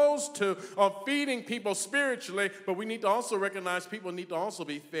we're supposed to, on feeding people spiritually, but we need to also recognize people need to also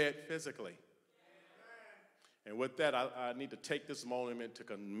be fed physically. And with that, I need to take this moment to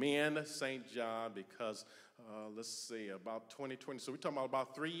commend St. John because, let's see, about 2020, so we're talking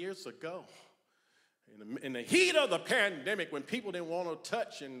about 3 years ago. In the heat of the pandemic, when people didn't want to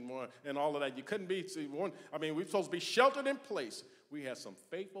touch and all of that, you couldn't be, we're supposed to be sheltered in place. We had some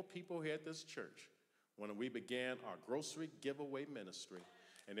faithful people here at this church when we began our grocery giveaway ministry.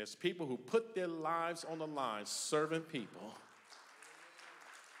 And there's people who put their lives on the line serving people.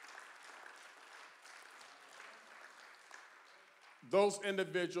 Those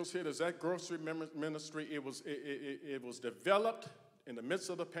individuals here, there's that grocery ministry, it was developed in the midst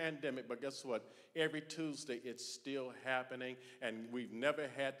of the pandemic, but guess what? Every Tuesday, it's still happening, and we've never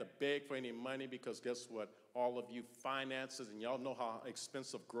had to beg for any money because guess what? All of you finances, and y'all know how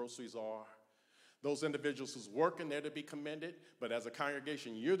expensive groceries are. Those individuals who's working, they're to be commended, but as a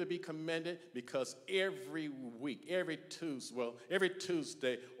congregation, you're to be commended because every week, every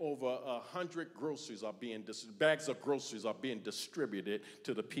Tuesday, over 100 bags of groceries are being distributed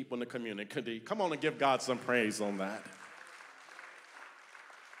to the people in the community. Come on and give God some praise on that.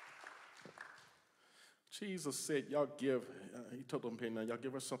 Jesus said, y'all give, he told them, y'all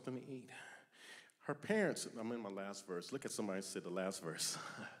give her something to eat. Her parents, I'm in my last verse. Look at somebody and say the last verse.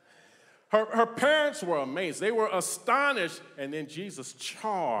 Her parents were amazed. They were astonished. And then Jesus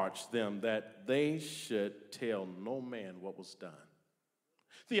charged them that they should tell no man what was done.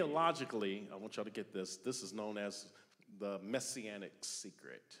 Theologically, I want y'all to get this. This is known as the Messianic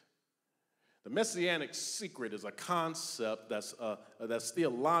secret. The Messianic secret is a concept that's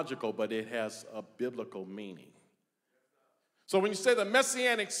theological, but it has a biblical meaning. So when you say the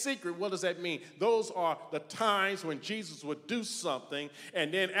Messianic secret, what does that mean? Those are the times when Jesus would do something,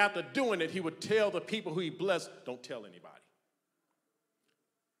 and then after doing it, he would tell the people who he blessed, don't tell anybody.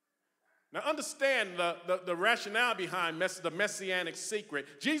 Now understand the rationale behind the Messianic secret.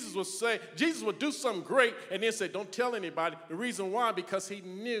 Jesus would do something great and then say, don't tell anybody. The reason why, because he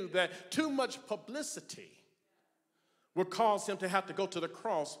knew that too much publicity would cause him to have to go to the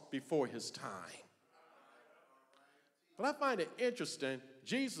cross before his time. But I find it interesting,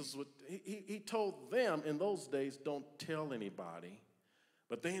 Jesus, he told them in those days, don't tell anybody,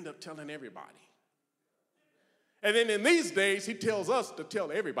 but they end up telling everybody. And then in these days, he tells us to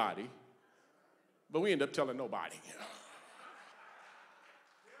tell everybody, but we end up telling nobody.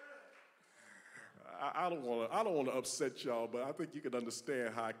 I don't want to upset y'all, but I think you can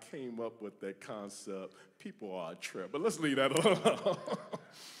understand how I came up with that concept. People are a trip, but let's leave that alone.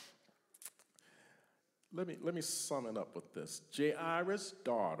 Let me sum it up with this. Jairus'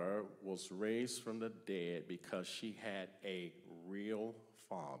 daughter was raised from the dead because she had a real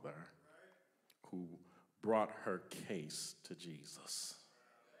father who brought her case to Jesus.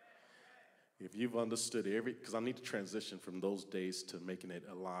 If you've understood because I need to transition from those days to making it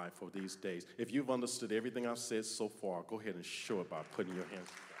alive for these days. If you've understood everything I've said so far, go ahead and show it by putting your hands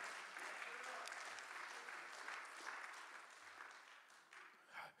together.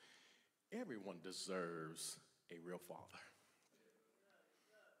 Everyone deserves a real father.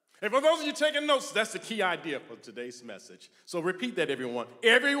 And for those of you taking notes, that's the key idea for today's message. So repeat that, everyone.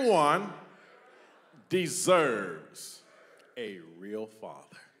 Everyone deserves a real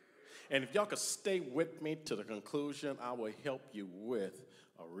father. And if y'all could stay with me to the conclusion, I will help you with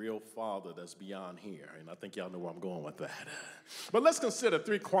a real father that's beyond here. And I think y'all know where I'm going with that. But let's consider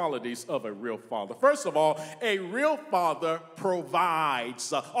 3 qualities of a real father. First of all, a real father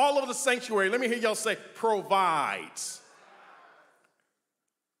provides. All over the sanctuary, let me hear y'all say, provides.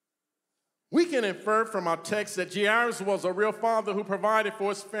 We can infer from our text that Jairus was a real father who provided for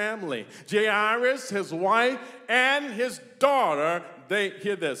his family. Jairus, his wife, and his daughter,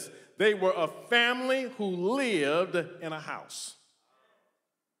 hear this, they were a family who lived in a house.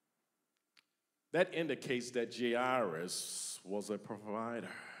 That indicates that Jairus was a provider.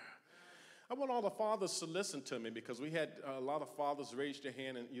 I want all the fathers to listen to me because we had a lot of fathers raise their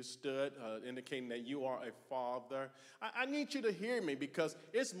hand and you stood, indicating that you are a father. I need you to hear me because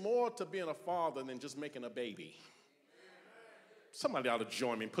it's more to being a father than just making a baby. Somebody ought to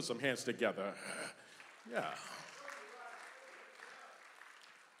join me and put some hands together. Yeah.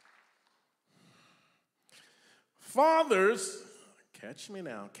 Fathers, catch me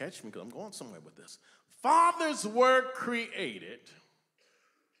now, catch me because I'm going somewhere with this. Fathers were created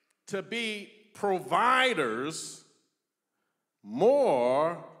to be providers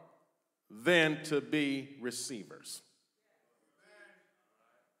more than to be receivers.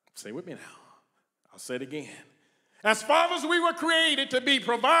 Say with me now. I'll say it again. As fathers, we were created to be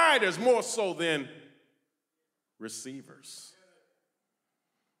providers more so than receivers.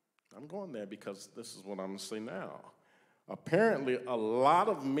 I'm going there because this is what I'm going to say now. Apparently, a lot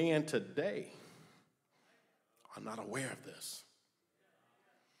of men today are not aware of this.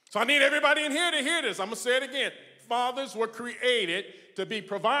 So I need everybody in here to hear this. I'm going to say it again. Fathers were created to be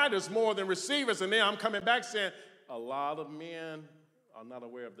providers more than receivers. And then I'm coming back saying a lot of men are not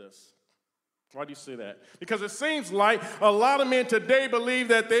aware of this. Why do you say that? Because it seems like a lot of men today believe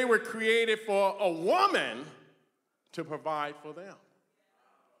that they were created for a woman to provide for them.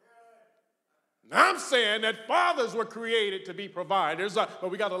 Now, I'm saying that fathers were created to be providers, but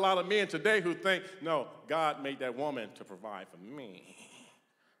we got a lot of men today who think, no, God made that woman to provide for me.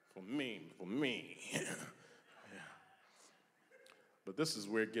 For me. Yeah. But this is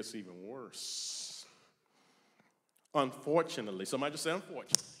where it gets even worse. Unfortunately, somebody just say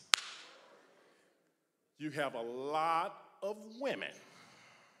unfortunately, you have a lot of women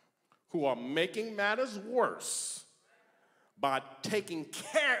who are making matters worse by taking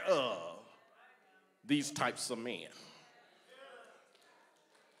care of these types of men.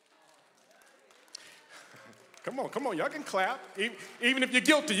 Come on, y'all can clap. Even if you're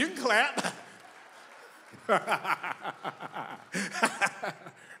guilty, you can clap.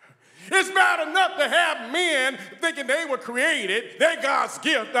 It's bad enough to have men thinking they were created, they're God's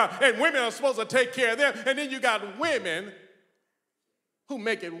gift, and women are supposed to take care of them. And then you got women who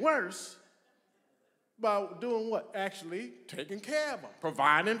make it worse by doing what? Actually taking care of them,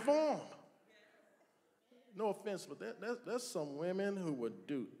 providing for them. No offense, but there's some women who would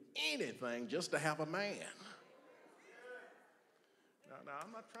do anything just to have a man. Now,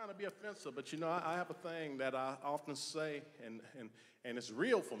 I'm not trying to be offensive, but I have a thing that I often say, and it's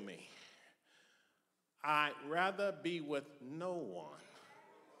real for me. I'd rather be with no one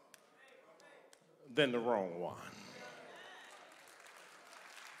than the wrong one.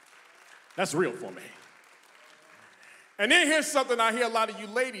 That's real for me. And then here's something I hear a lot of you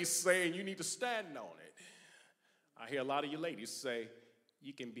ladies say, and you need to stand on it. I hear a lot of you ladies say,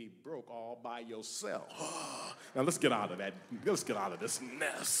 you can be broke all by yourself. Now let's get out of that. Let's get out of this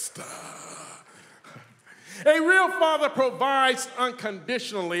nest. A real father provides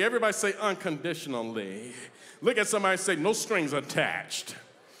unconditionally. Everybody say unconditionally. Look at somebody and say no strings attached.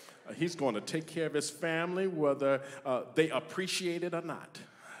 He's going to take care of his family whether they appreciate it or not.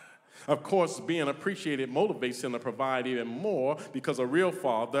 Of course, being appreciated motivates him to provide even more because a real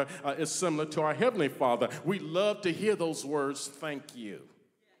father is similar to our Heavenly Father. We love to hear those words, thank you.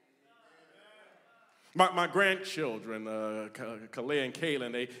 My grandchildren, Kalea and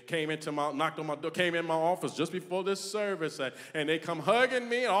Kaylin, they knocked on my door, came in my office just before this service, and they come hugging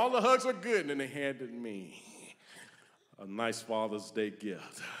me, and all the hugs were good, and then they handed me a nice Father's Day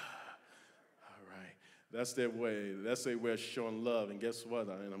gift. All right, that's their way of showing love, and guess what?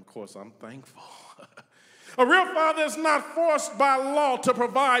 And of course, I'm thankful. A real father is not forced by law to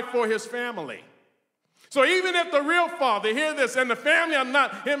provide for his family. So even if the real father, hear this, and the family are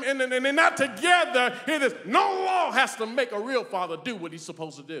not, and they're not together, hear this, no law has to make a real father do what he's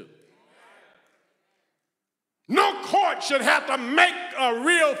supposed to do. No court should have to make a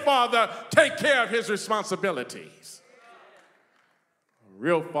real father take care of his responsibilities. A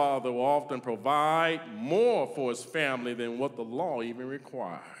real father will often provide more for his family than what the law even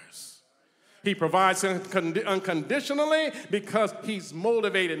requires. He provides unconditionally because he's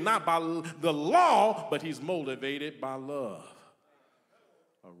motivated not by the law, but he's motivated by love.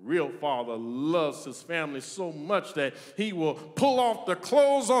 A real father loves his family so much that he will pull off the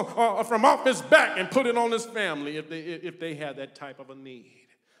clothes from off his back and put it on his family if they have that type of a need.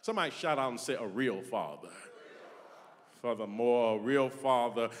 Somebody shout out and say, a real father. Furthermore, a real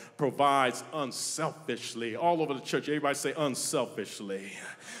father provides unselfishly. All over the church, everybody say unselfishly.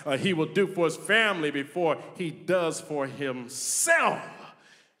 He will do for his family before he does for himself.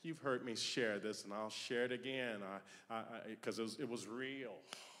 You've heard me share this, and I'll share it again because it was real.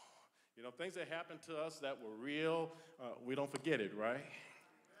 You know, things that happened to us that were real, we don't forget it, right?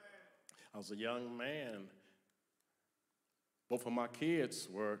 I was a young man. Both of my kids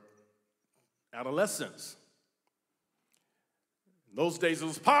were adolescents. In those days, it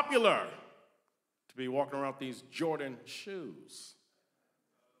was popular to be walking around with these Jordan shoes.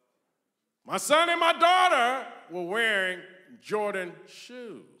 My son and my daughter were wearing Jordan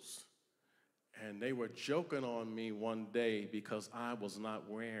shoes. And they were joking on me one day because I was not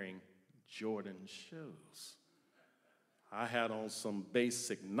wearing Jordan shoes. I had on some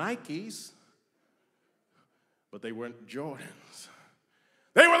basic Nikes, but they weren't Jordans.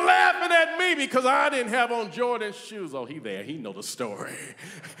 They were laughing at me because I didn't have on Jordan shoes. Oh, he there. He know the story.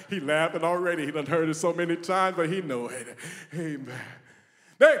 He laughing already. He done heard it so many times, but he know it. Amen.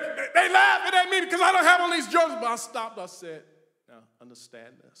 They laughing at me because I don't have on these Jordans. But I stopped. I said, now,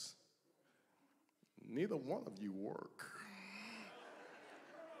 understand this. Neither one of you work.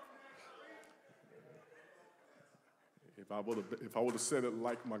 If I would have said it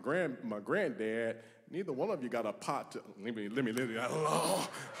like my granddad, neither one of you got a pot to, let me, Lord.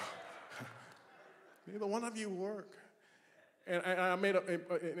 Neither one of you work. And I made up, and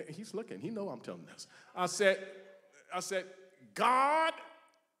he's looking, he know I'm telling this. I said, God,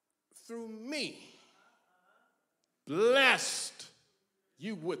 through me, blessed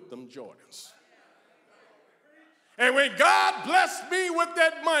you with them Jordans. And when God blessed me with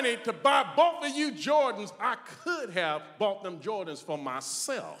that money to buy both of you Jordans, I could have bought them Jordans for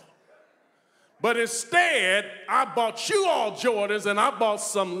myself. But instead, I bought you all Jordans, and I bought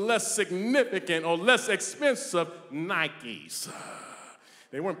some less significant or less expensive Nikes.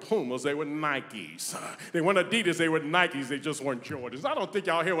 They weren't Pumas, they were Nikes. They weren't Adidas, they were Nikes, they just weren't Jordans. I don't think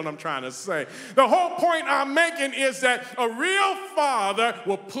y'all hear what I'm trying to say. The whole point I'm making is that a real father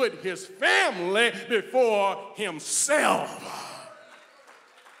will put his family before himself.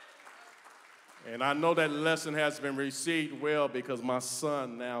 And I know that lesson has been received well because my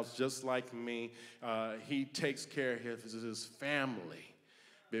son now is just like me. He takes care of his family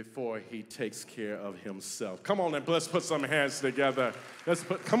before he takes care of himself. Come on and let's put some hands together.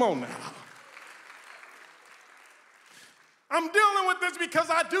 Come on now. I'm dealing with this because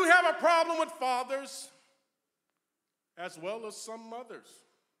I do have a problem with fathers as well as some mothers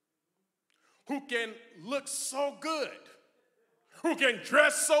who can look so good, who can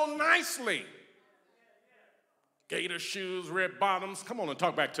dress so nicely. Gator shoes, red bottoms. Come on and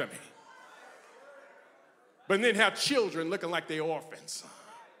talk back to me. But then have children looking like they're orphans.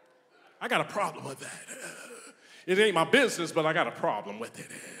 I got a problem with that. It ain't my business, but I got a problem with it.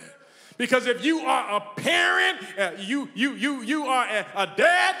 Because if you are a parent, you are a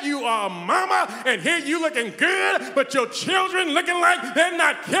dad, you are a mama, and here you looking good, but your children looking like they're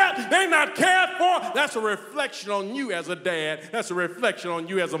not cared for, that's a reflection on you as a dad. That's a reflection on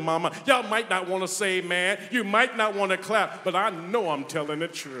you as a mama. Y'all might not want to say, man, you might not want to clap, but I know I'm telling the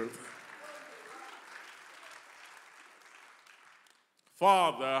truth.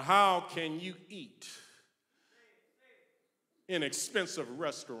 Father, how can you eat in expensive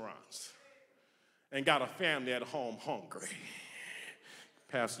restaurants and got a family at home hungry?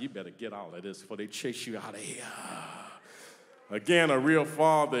 Pastor, you better get all of this before they chase you out of here. Again, a real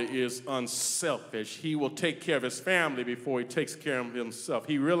father is unselfish. He will take care of his family before he takes care of himself.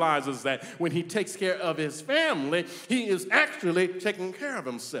 He realizes that when he takes care of his family, he is actually taking care of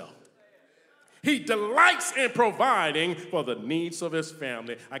himself. He delights in providing for the needs of his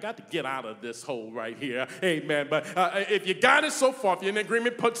family. I got to get out of this hole right here. Amen. But if you got it so far, if you're in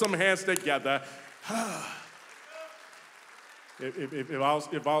agreement, put some hands together. If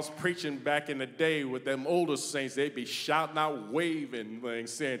I was preaching back in the day with them older saints, they'd be shouting out, waving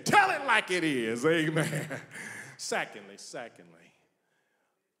things, saying, tell it like it is. Amen. Secondly,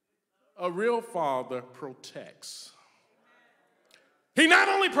 a real father protects. He not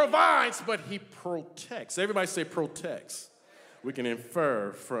only provides, but he protects. Everybody say protects. We can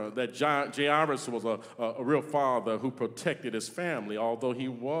infer from that Jairus was a real father who protected his family. Although he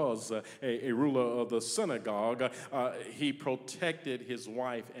was a ruler of the synagogue, he protected his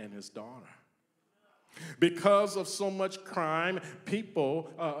wife and his daughter. Because of so much crime,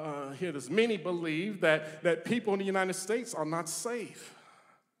 people, many believe that people in the United States are not safe.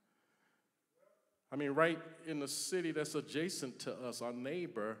 I mean, right in the city that's adjacent to us, our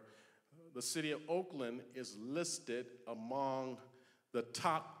neighbor, the city of Oakland is listed among the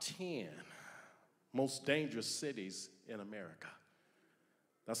top 10 most dangerous cities in America.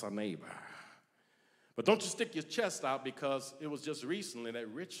 That's our neighbor. But don't you stick your chest out, because it was just recently that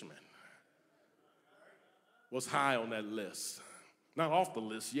Richmond was high on that list. Not off the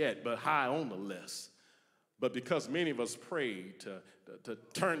list yet, but high on the list. But because many of us prayed to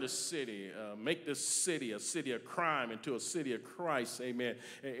turn the city, make this city a city of crime into a city of Christ, amen,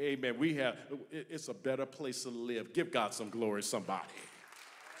 amen, it's a better place to live. Give God some glory, somebody.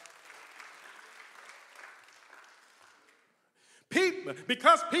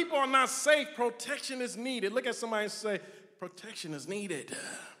 Because people are not safe, protection is needed. Look at somebody and say, protection is needed.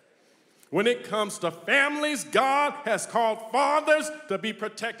 When it comes to families, God has called fathers to be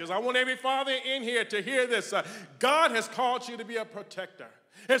protectors. I want every father in here to hear this. God has called you to be a protector.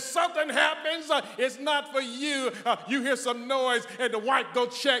 If something happens, it's not for you. You hear some noise and the wife go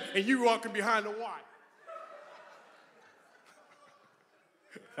check and you walking behind the wife.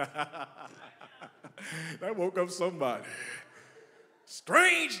 That woke up somebody.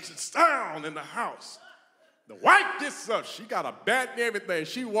 Strange sound in the house. The wife gets up. She got a bat and everything.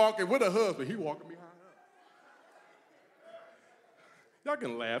 She walking with her husband. He walking behind her. Y'all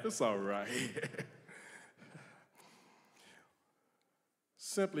can laugh. It's all right.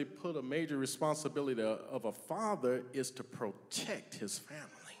 Simply put, a major responsibility of a father is to protect his family.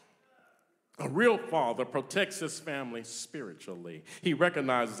 A real father protects his family spiritually. He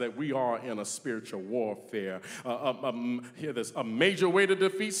recognizes that we are in a spiritual warfare. Hear this, a major way to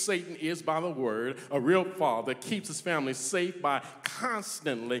defeat Satan is by the word. A real father keeps his family safe by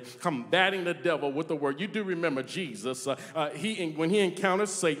constantly combating the devil with the word. You do remember Jesus, when he encountered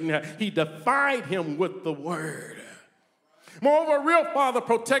Satan, he defied him with the word. Moreover, a real father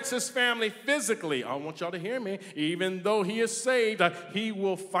protects his family physically. I want y'all to hear me. Even though he is saved, he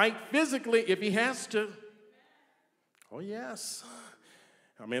will fight physically if he has to. Oh, yes.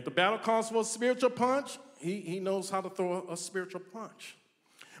 I mean, if the battle calls for a spiritual punch, he knows how to throw a spiritual punch.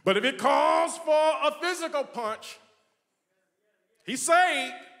 But if it calls for a physical punch, he's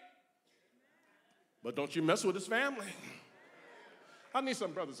saved. But don't you mess with his family. I need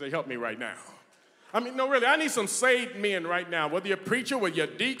some brothers to help me right now. I mean, no, really, I need some saved men right now. Whether you're a preacher, whether you're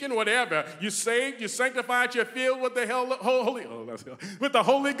a deacon, whatever, you're saved, you're sanctified, you're filled with the with the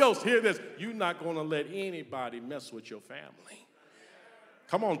Holy Ghost. Hear this. You're not going to let anybody mess with your family.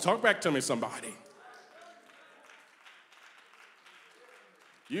 Come on, talk back to me, somebody.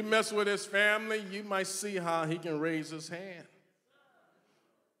 You mess with his family, you might see how he can raise his hand.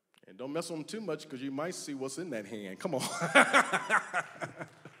 And don't mess with him too much because you might see what's in that hand. Come on.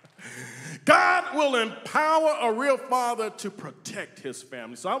 God will empower a real father to protect his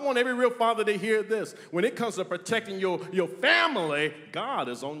family. So I want every real father to hear this. When it comes to protecting your family, God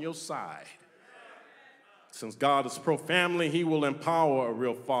is on your side. Since God is pro-family, he will empower a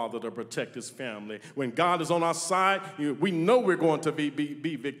real father to protect his family. When God is on our side, we know we're going to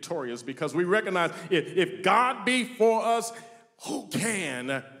be victorious because we recognize if God be for us, who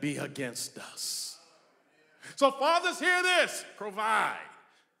can be against us? So fathers, hear this. Provide.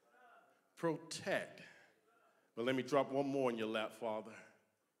 Protect. But let me drop one more in your lap, Father.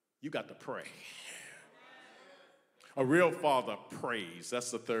 You got to pray. A real father prays. That's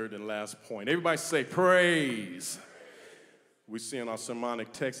the third and last point. Everybody say praise. We see in our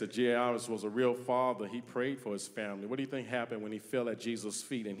sermonic text that Jairus was a real father. He prayed for his family. What do you think happened when he fell at Jesus'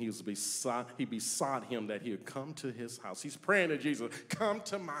 feet and he besought him that he would come to his house? He's praying to Jesus, come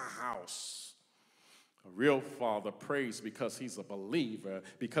to my house. A real father prays because he's a believer.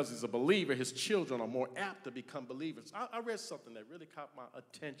 Because he's a believer, his children are more apt to become believers. I read something that really caught my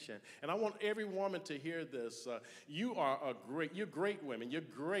attention, and I want every woman to hear this. You're great women. You're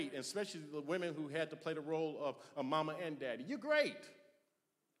great, and especially the women who had to play the role of a mama and daddy. You're great.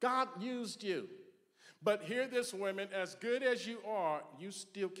 God used you. But hear this, women, as good as you are, you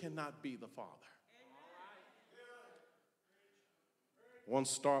still cannot be the father. One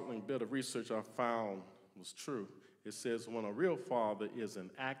startling bit of research I found was true. It says when a real father is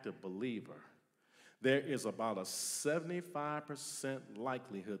an active believer, there is about a 75%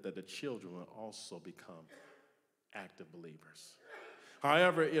 likelihood that the children will also become active believers.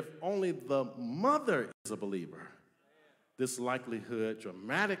 However, if only the mother is a believer, this likelihood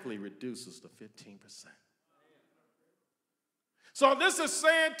dramatically reduces to 15%. So this is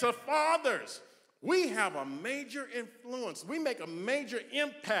saying to fathers, we have a major influence. We make a major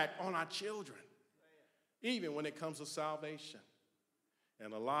impact on our children, even when it comes to salvation.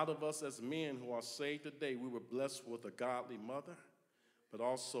 And a lot of us as men who are saved today, we were blessed with a godly mother, but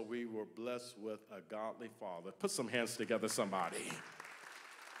also we were blessed with a godly father. Put some hands together, somebody.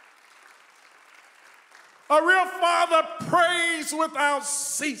 A real father prays without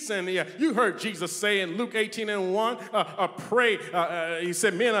ceasing. You heard Jesus say in Luke 18:1, pray. He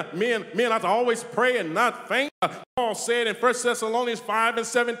said, men ought to always pray and not faint. Paul said in 1 Thessalonians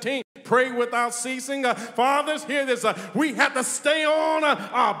 5:17, pray without ceasing. Fathers, hear this. We have to stay on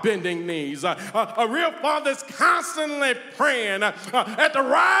our bending knees. A real father is constantly praying. At the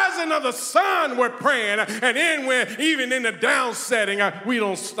rising of the sun, we're praying. And then even in the down setting, we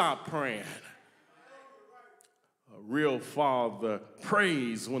don't stop praying. Real father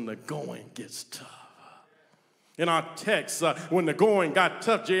prays when the going gets tough. In our text, when the going got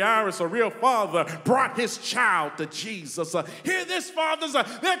tough, Jairus, a real father, brought his child to Jesus. Hear this, fathers,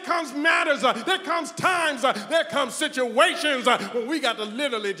 there comes matters, there comes times, there comes situations when we got to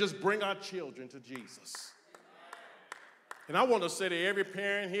literally just bring our children to Jesus. And I want to say to every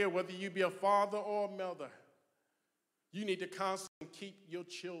parent here, whether you be a father or a mother, you need to constantly keep your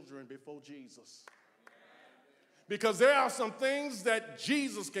children before Jesus. Because there are some things that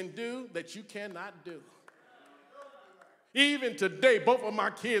Jesus can do that you cannot do. Even today, both of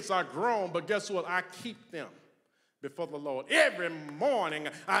my kids are grown, but guess what? I keep them before the Lord. Every morning,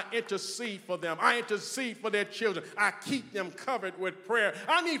 I intercede for them. I intercede for their children. I keep them covered with prayer.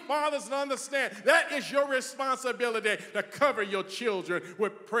 I need fathers to understand that is your responsibility to cover your children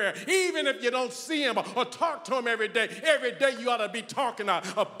with prayer. Even if you don't see them or talk to them every day you ought to be talking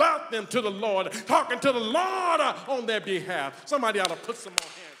about them to the Lord, talking to the Lord on their behalf. Somebody ought to put some more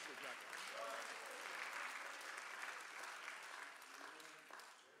hands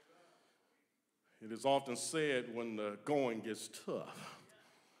together. It is often said when the going gets tough,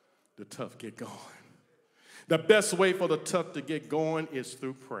 the tough get going. The best way for the tough to get going is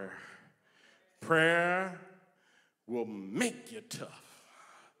through prayer. Prayer will make you tough.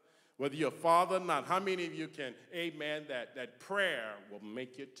 Whether you're a father or not, how many of you can, amen, that prayer will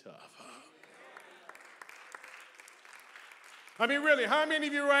make you tough? I mean, really, how many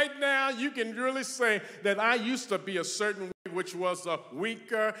of you right now, you can really say that I used to be a certain way, which was a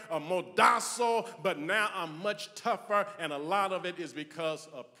weaker, a more docile, but now I'm much tougher, and a lot of it is because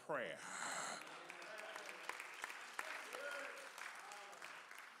of prayer.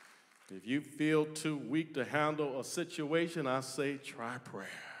 If you feel too weak to handle a situation, I say try prayer.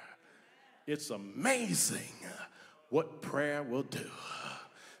 It's amazing what prayer will do.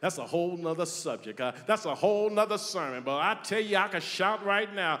 That's a whole nother subject. That's a whole nother sermon. But I tell you, I can shout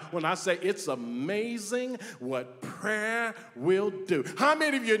right now when I say it's amazing what prayer will do. How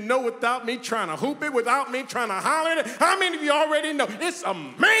many of you know without me trying to hoop it, without me trying to holler it? How many of you already know? It's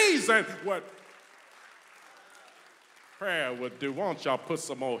amazing what prayer will do. Why don't y'all put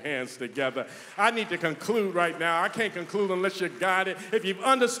some more hands together? I need to conclude right now. I can't conclude unless you're guided. If you've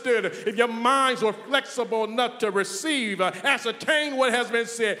understood, if your minds were flexible enough to receive, ascertain what has been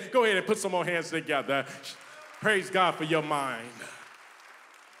said, go ahead and put some more hands together. Praise God for your mind.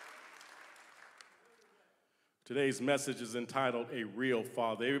 Today's message is entitled A Real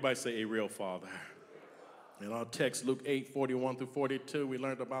Father. Everybody say A Real Father. In our text, Luke 8:41-42, we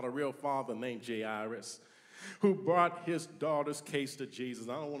learned about a real father named Jairus, who brought his daughter's case to Jesus.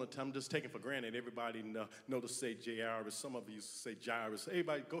 I don't want to tell, I'm just taking for granted everybody know to say Jairus. Some of you say Jairus.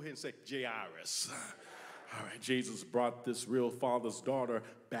 Everybody go ahead and say Jairus. All right, Jesus brought this real father's daughter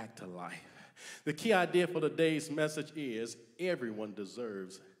back to life. The key idea for today's message is everyone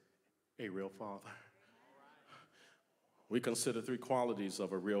deserves a real father. We consider three qualities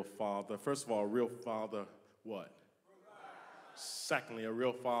of a real father. First of all, a real father, what? Secondly, a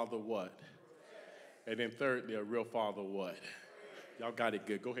real father, what? And then thirdly, a real father what? Y'all got it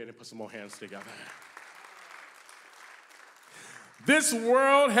good. Go ahead and put some more hands together. This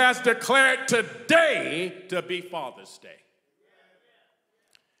world has declared today to be Father's Day.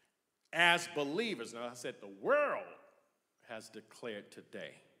 As believers, now I said the world has declared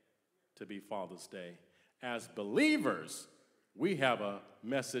today to be Father's Day. As believers, we have a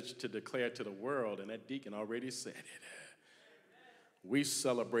message to declare to the world, and that deacon already said it. We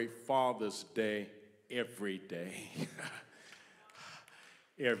celebrate Father's Day every day.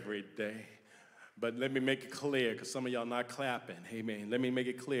 Every day. But let me make it clear, because some of y'all not clapping. Amen. Let me make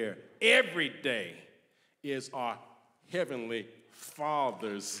it clear. Every day is our Heavenly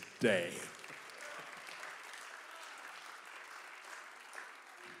Father's Day.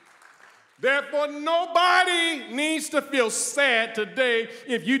 Therefore, nobody needs to feel sad today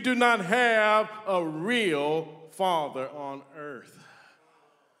if you do not have a real father on earth.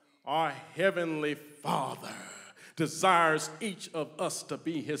 Our Heavenly Father desires each of us to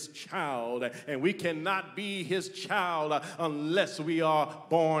be his child, and we cannot be his child unless we are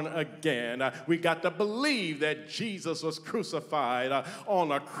born again. We got to believe that Jesus was crucified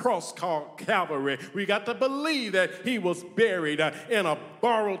on a cross called Calvary. We got to believe that he was buried in a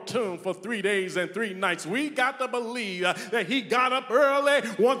borrowed tomb for 3 days and 3 nights. We got to believe that he got up early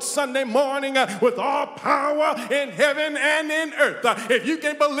one Sunday morning with all power in heaven and in earth. If you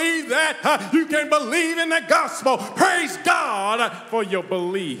can believe that, you can believe in the gospel. Praise God for your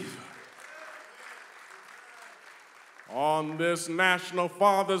belief. On this National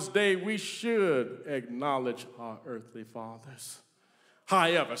Father's Day, we should acknowledge our earthly fathers.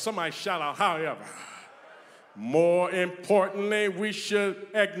 However, somebody shout out, however. More importantly, we should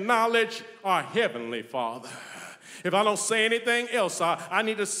acknowledge our Heavenly Father. If I don't say anything else, I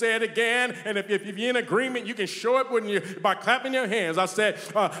need to say it again. And if you're in agreement, you can show it by clapping your hands. I said,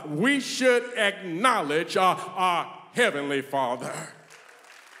 we should acknowledge our Heavenly Father.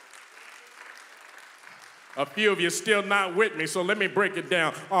 A few of you still not with me, so let me break it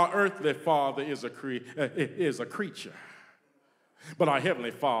down. Our earthly father is a creature, but our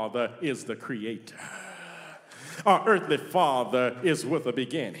Heavenly Father is the creator. Our earthly father is with a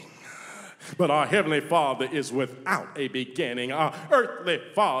beginning. but our Heavenly Father is without a beginning. Our earthly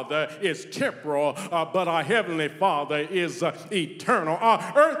Father is temporal, but our Heavenly Father is eternal.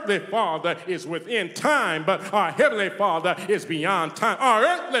 Our earthly Father is within time, but our Heavenly Father is beyond time. Our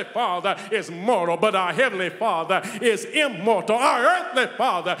earthly Father is mortal, but our Heavenly Father is immortal. Our earthly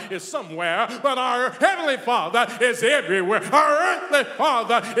Father is somewhere, but our Heavenly Father is everywhere. Our earthly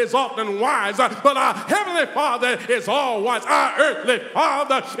Father is often wise, but our Heavenly Father is all wise. Our earthly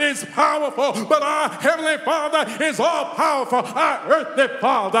Father is powerful, but our Heavenly Father is all powerful. Our earthly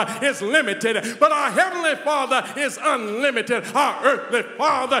Father is limited, but our Heavenly Father is unlimited. Our earthly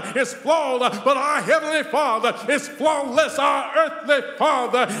Father is flawed, but our Heavenly Father is flawless. Our earthly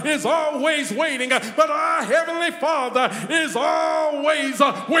Father is always waiting, but our Heavenly Father is always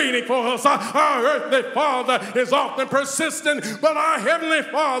waiting for us. Our earthly Father is often persistent, but our Heavenly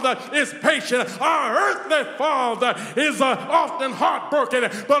Father is patient. Our earthly Father is often heartbroken,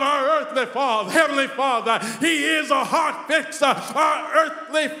 but our earthly Father, Heavenly Father, He is a heart fixer. Our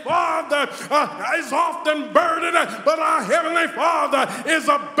earthly Father is often burdened, but our Heavenly Father is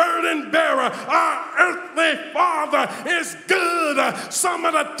a burden bearer. Our earthly Father is good some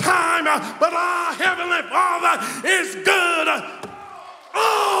of the time, but our Heavenly Father is good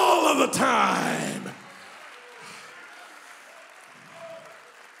all of the time.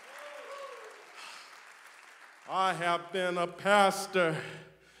 I have been a pastor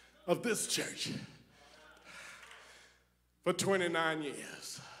of this church for 29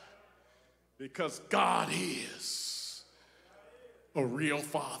 years because God is a real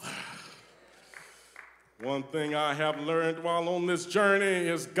Father. One thing I have learned while on this journey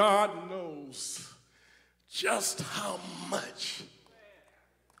is God knows just how much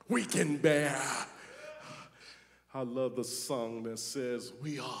we can bear. I love the song that says,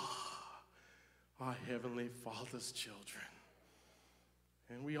 we are our Heavenly Father's children.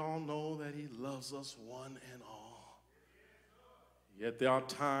 And we all know that He loves us one and all. Yet there are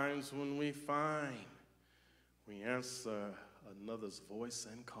times when we find we answer another's voice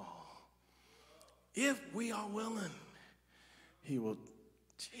and call. If we are willing, He will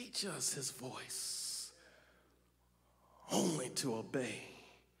teach us His voice only to obey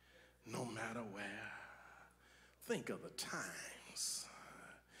no matter where. Think of the times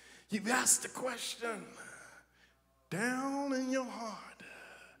you've asked the question down in your heart,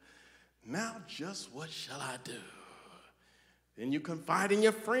 now just what shall I do? Then you confide in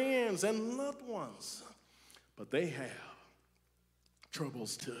your friends and loved ones, but they have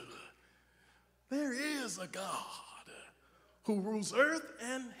troubles too. There is a God who rules earth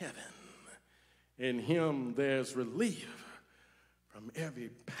and heaven. In Him there's relief from every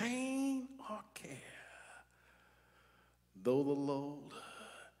pain or care. Though the load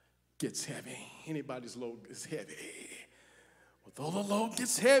gets heavy, anybody's load is heavy. But though the load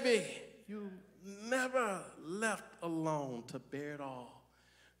gets heavy, you never left alone to bear it all.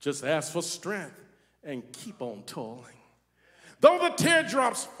 Just ask for strength and keep on toiling. Though the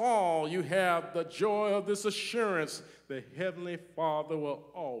teardrops fall, you have the joy of this assurance. The Heavenly Father will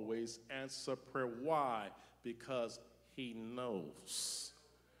always answer prayer. Why? Because He knows.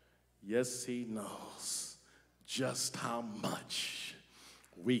 Yes, He knows just how much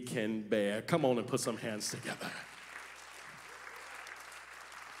we can bear. Come on and put some hands together.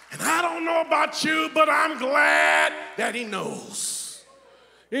 And I don't know about you, but I'm glad that He knows.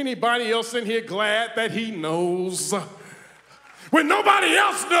 Anybody else in here glad that He knows? When nobody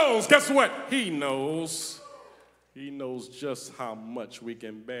else knows, guess what? He knows. He knows just how much we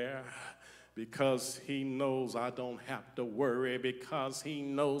can bear. Because He knows I don't have to worry, because He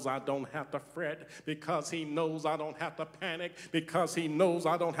knows I don't have to fret, because He knows I don't have to panic, because He knows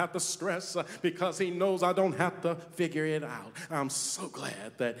I don't have to stress, because He knows I don't have to figure it out. I'm so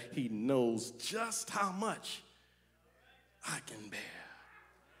glad that He knows just how much I can bear.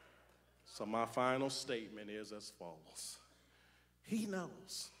 So my final statement is as follows. He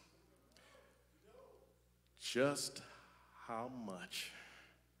knows just how much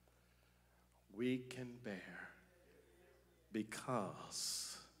we can bear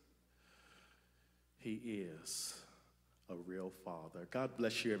because He is a real Father. God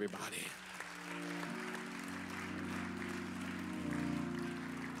bless you, everybody.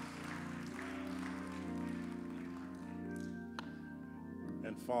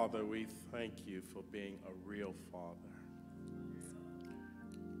 And Father, we thank You for being a real Father.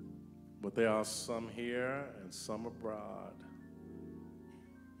 But there are some here and some abroad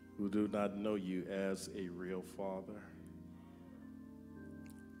who do not know You as a real Father.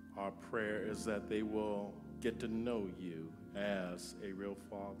 Our prayer is that they will get to know You as a real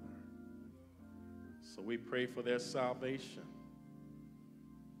Father. So we pray for their salvation.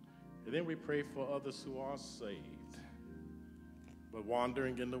 And then we pray for others who are saved, but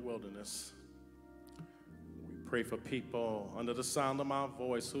wandering in the wilderness. We pray for people under the sound of my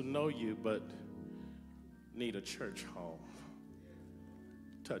voice who know you but need a church home.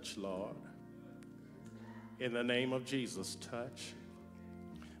 Touch, Lord. In the name of Jesus, touch.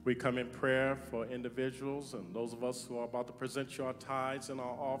 We come in prayer for individuals and those of us who are about to present your tithes and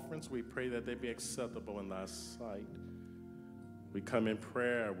our offerings. We pray that they be acceptable in thy sight. We come in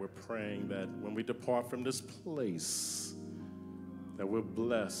prayer. We're praying that when we depart from this place, that we're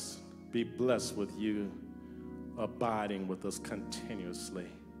blessed, be blessed with you abiding with us continuously.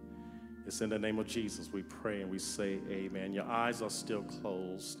 It's in the name of Jesus we pray and we say amen. Your eyes are still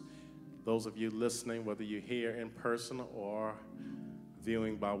closed. Those of you listening, whether you're here in person or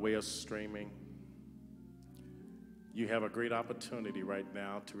viewing by way of streaming, you have a great opportunity right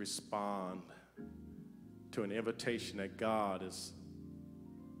now to respond to an invitation that God is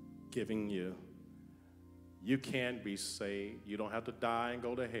giving you. You can be saved. You don't have to die and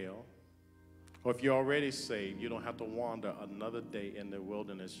go to hell. Or if you're already saved, you don't have to wander another day in the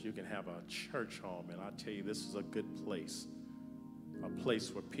wilderness. You can have a church home. And I tell you, this is a good place. A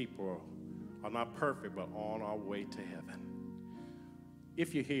place where people are not perfect, but on our way to heaven.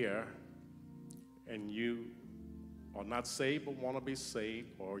 If you're here and you are not saved but want to be saved,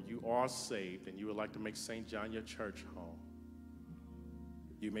 or you are saved and you would like to make St. John your church home,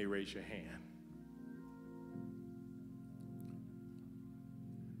 you may raise your hand.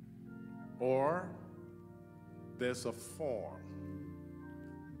 Or there's a form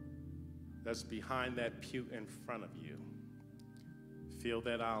that's behind that pew in front of you. Fill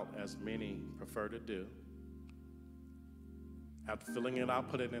that out, as many prefer to do. After filling it out,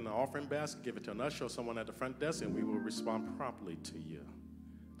 put it in the offering basket, give it to an usher or someone at the front desk, and we will respond promptly to you.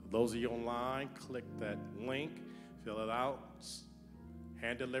 For those of you online, click that link, fill it out,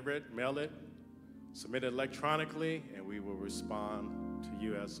 hand deliver it, mail it, submit it electronically, and we will respond to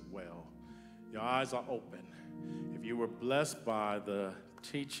you as well. Your eyes are open. If you were blessed by the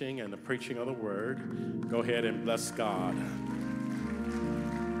teaching and the preaching of the word, go ahead and bless God.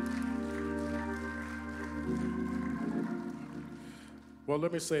 Well,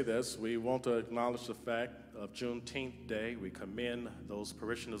 let me say this. We want to acknowledge the fact of Juneteenth Day. We commend those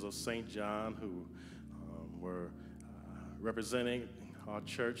parishioners of St. John who were representing our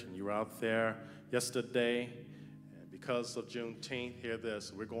church, and you were out there yesterday. And because of Juneteenth, hear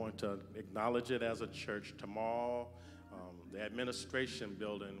this, we're going to acknowledge it as a church. Tomorrow, the administration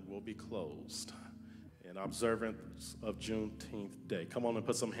building will be closed in observance of Juneteenth Day. Come on and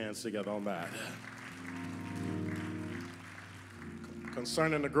put some hands together on that.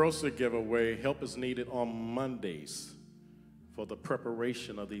 Concerning the grocery giveaway, help is needed on Mondays for the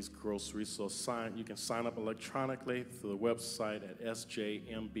preparation of these groceries. So you can sign up electronically through the website at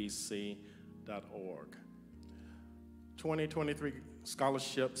sjmbc.org. 2023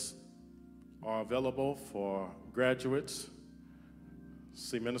 scholarships are available for graduates.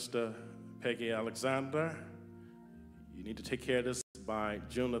 See Minister Peggy Alexander. You need to take care of this by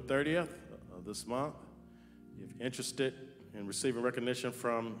June the 30th of this month. If you're interested in receiving recognition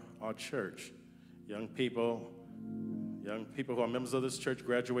from our church, young people who are members of this church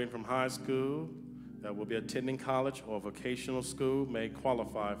graduating from high school that will be attending college or vocational school may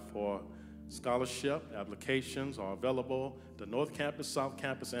qualify for scholarship. Applications are available at the North Campus, South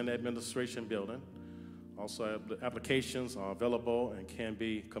Campus, and the administration building. Also, applications are available and can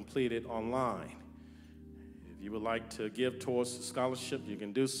be completed online. If you would like to give towards the scholarship, you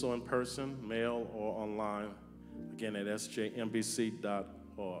can do so in person, mail, or online. Again, at sjmbc.org.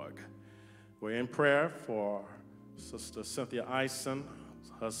 We're in prayer for Sister Cynthia Eisen.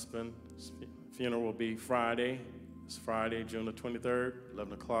 Husband's funeral will be Friday. It's Friday, June the 23rd,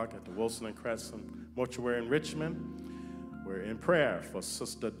 11 o'clock at the Wilson and Crescent Mortuary in Richmond. We're in prayer for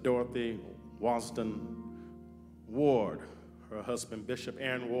Sister Dorothy Wasden Ward. Her husband, Bishop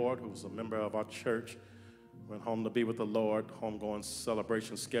Aaron Ward, who was a member of our church, went home to be with the Lord. Homegoing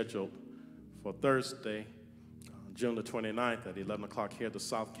celebration scheduled for Thursday, June the 29th at 11 o'clock here at the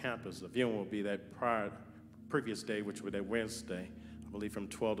South Campus. The viewing will be that previous day, which was that Wednesday, I believe from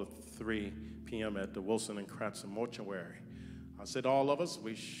 12 to 3 p.m. at the Wilson and Cratson Mortuary. I said all of us,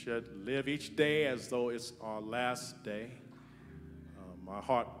 we should live each day as though it's our last day. My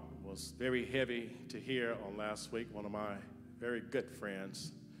heart was very heavy to hear on last week. One of my very good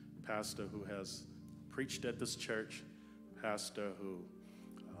friends, pastor who has preached at this church, pastor who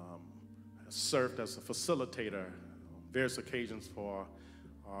served as a facilitator on various occasions for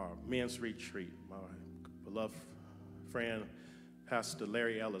our men's retreat. My beloved friend, Pastor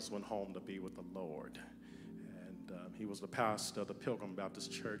Larry Ellis, went home to be with the Lord. And he was the pastor of the Pilgrim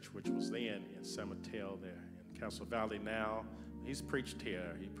Baptist Church, which was then in San Mateo there in Castle Valley now. He's preached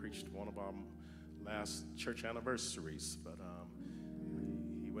here. He preached one of our last church anniversaries, but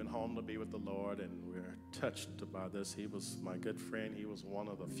he went home to be with the Lord, and we're touched by this. He was my good friend. He was one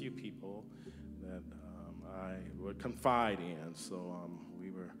of the few people that I would confide in. So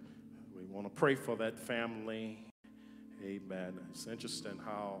we want to pray for that family. Amen. It's interesting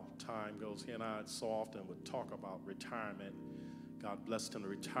how time goes. He and I so often would talk about retirement. God blessed him to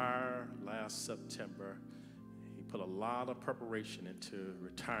retire last September. He put a lot of preparation into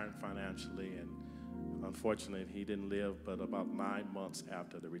retiring financially, and unfortunately, he didn't live but about 9 months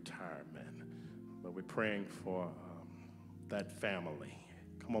after the retirement. But we're praying for that family.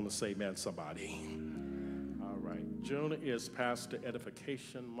 Come on and say amen, somebody. All right. June is Pastor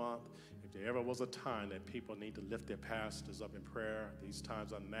Edification Month. If there ever was a time that people need to lift their pastors up in prayer, these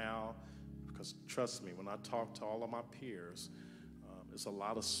times are now. Because trust me, when I talk to all of my peers, it's a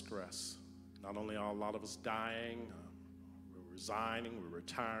lot of stress. Not only are a lot of us dying, we're resigning, we're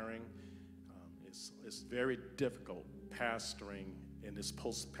retiring. It's very difficult pastoring in this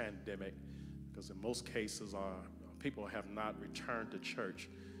post-pandemic, because in most cases people have not returned to church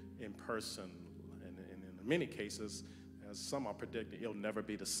in person, and in many cases, as some are predicting, it'll never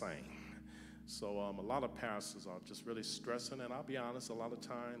be the same. So a lot of pastors are just really stressing, and I'll be honest, a lot of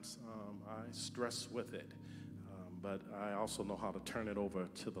times I stress with it, but I also know how to turn it over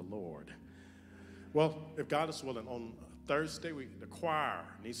to the Lord. Well, if God is willing, on Thursday, the choir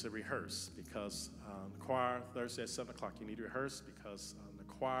needs to rehearse, because the choir, Thursday at 7 o'clock, you need to rehearse, because the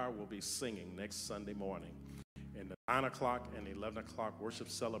choir will be singing next Sunday morning. In the 9 o'clock and 11 o'clock worship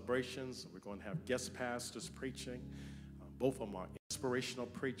celebrations, we're going to have guest pastors preaching. Both of them are inspirational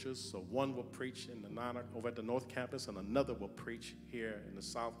preachers. So one will preach in over at the North Campus, and another will preach here in the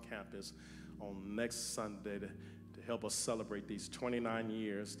South Campus on next Sunday to help us celebrate these 29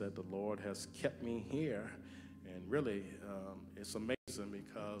 years that the Lord has kept me here. And really, it's amazing,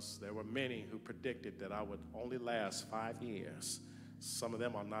 because there were many who predicted that I would only last 5 years. Some of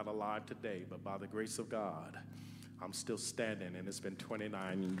them are not alive today, but by the grace of God, I'm still standing, and it's been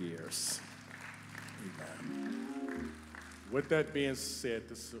 29 years. Amen. With that being said,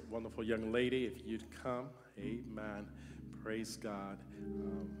 this wonderful young lady, if you'd come, amen, praise God.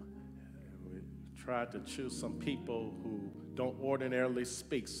 We tried to choose some people who don't ordinarily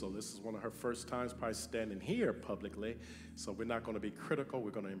speak, so this is one of her first times probably standing here publicly, so we're not going to be critical.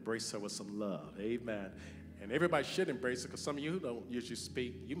 We're going to embrace her with some love, amen. And everybody should embrace it, because some of you who don't usually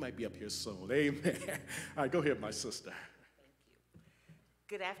speak, you might be up here soon, amen. All right, go ahead, my sister. Thank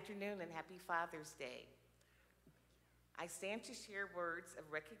you. Good afternoon and happy Father's Day. I stand to share words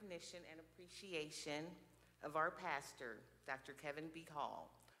of recognition and appreciation of our pastor, Dr. Kevin B.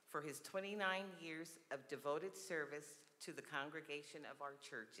 Hall, for his 29 years of devoted service to the congregation of our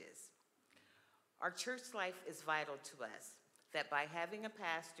churches. Our church life is vital to us, that by having a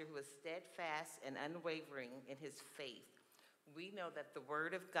pastor who is steadfast and unwavering in his faith, we know that the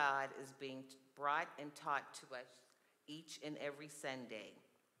Word of God is being brought and taught to us each and every Sunday.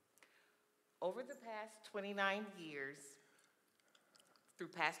 Over the past 29 years, through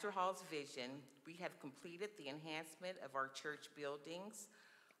Pastor Hall's vision, we have completed the enhancement of our church buildings,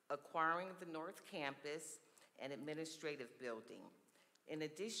 acquiring the North Campus and administrative building. In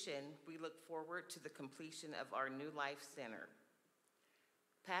addition, we look forward to the completion of our New Life Center.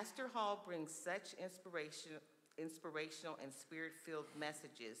 Pastor Hall brings such inspirational and spirit-filled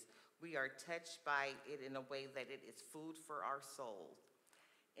messages. We are touched by it in a way that it is food for our soul.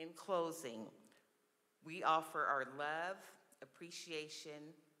 In closing, we offer our love,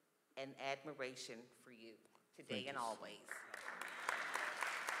 appreciation, and admiration for you today and always.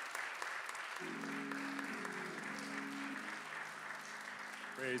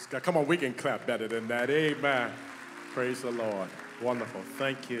 Praise God. Come on, we can clap better than that. Amen. Praise the Lord. Wonderful.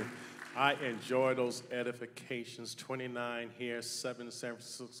 Thank you. I enjoy those edifications. 29 here, 7 in San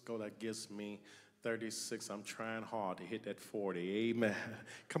Francisco. That gives me 36. I'm trying hard to hit that 40. Amen.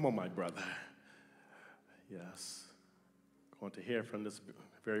 Come on, my brother. Yes. Going to hear from this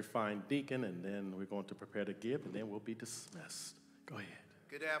very fine deacon, and then we're going to prepare to give, and then we'll be dismissed. Go ahead.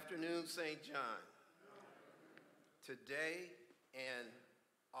 Good afternoon, St. John. Today and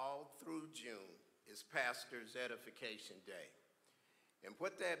all through June is Pastor's Edification Day. And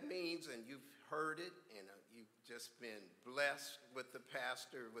what that means, and you've heard it, and you've just been blessed with the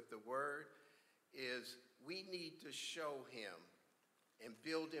pastor, with the word, is we need to show him and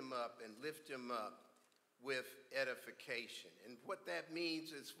build him up and lift him up with edification. And what that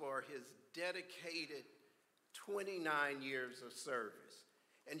means is for his dedicated 29 years of service.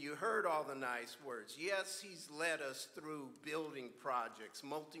 And you heard all the nice words. Yes, he's led us through building projects,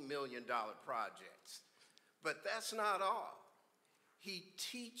 multi-million-dollar projects. But that's not all. He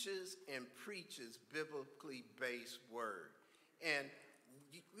teaches and preaches biblically based word. And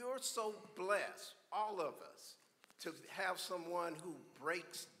you're so blessed, all of us, to have someone who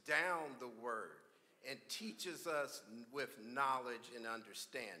breaks down the word and teaches us with knowledge and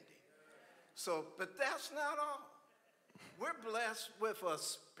understanding. So, but that's not all. We're blessed with a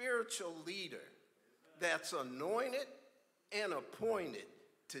spiritual leader that's anointed and appointed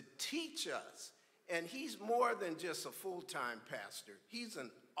to teach us. And he's more than just a full-time pastor. He's an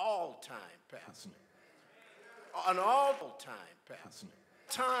all-time pastor. An all-time pastor.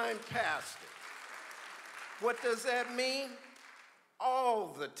 Time pastor. What does that mean?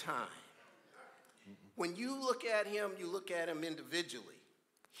 All the time. When you look at him, you look at him individually.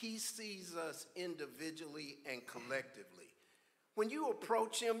 He sees us individually and collectively. When you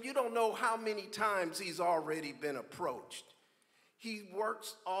approach him, you don't know how many times he's already been approached. He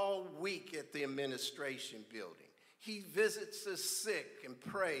works all week at the administration building. He visits the sick and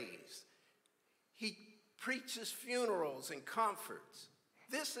prays. He preaches funerals and comforts.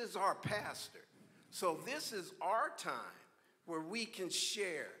 This is our pastor. So this is our time where we can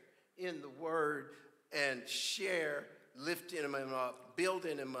share in the word and share, lifting him up,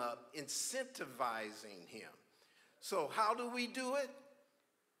 building him up, incentivizing him. So how do we do it?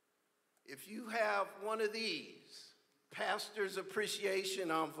 If you have one of these pastor's appreciation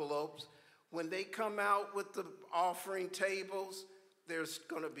envelopes, when they come out with the offering tables, there's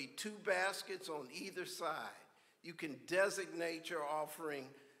going to be 2 baskets on either side. You can designate your offering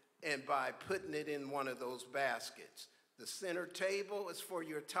and by putting it in one of those baskets. The center table is for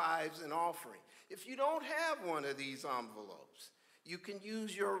your tithes and offering. If you don't have one of these envelopes, you can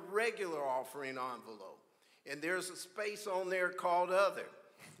use your regular offering envelope. And there's a space on there called Other.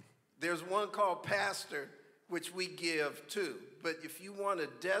 There's one called Pastor, which we give too. But if you want to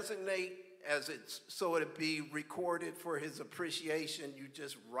designate as it's so it be recorded for his appreciation, you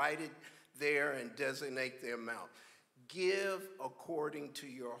just write it there and designate the amount. Give according to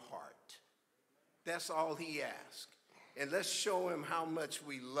your heart. That's all he asks. And let's show him how much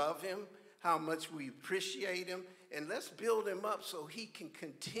we love him, how much we appreciate him, and let's build him up so he can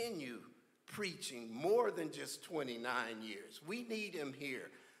continue preaching more than just 29 years. We need him here.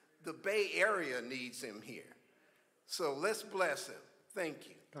 The Bay Area needs him here. So let's bless him. Thank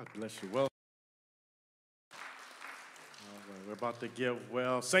you. God bless you. Well, all right, we're about to give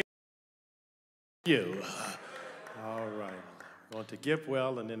well. Say you. All right. We're going to give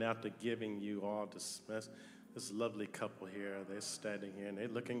well, and then after giving you all dismiss, this lovely couple here, they're standing here, and they're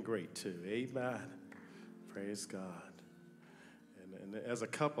looking great too. Amen. Praise God. And as a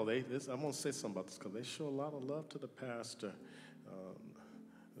couple, I'm going to say something about this because they show a lot of love to the pastor.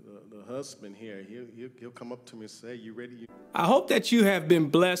 The husband here, he'll come up to me and say, you ready? I hope that you have been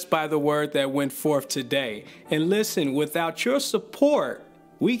blessed by the word that went forth today. And listen, without your support,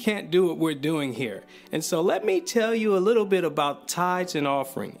 we can't do what we're doing here. And so let me tell you a little bit about tithes and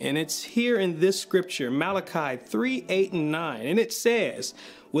offering. And it's here in this scripture, Malachi 3, 8, and 9. And it says,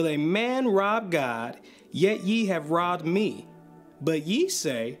 will a man rob God? Yet ye have robbed me. But ye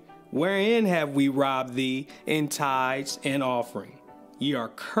say, wherein have we robbed thee in tithes and offering? Ye are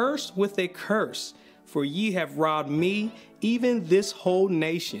cursed with a curse, for ye have robbed me, even this whole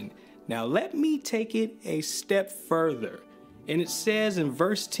nation. Now let me take it a step further. And it says in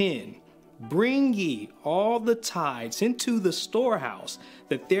verse 10, bring ye all the tithes into the storehouse,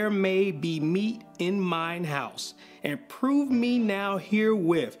 that there may be meat in mine house. And prove me now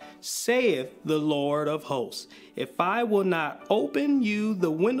herewith, saith the Lord of hosts, if I will not open you the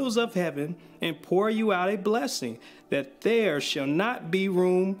windows of heaven and pour you out a blessing, that there shall not be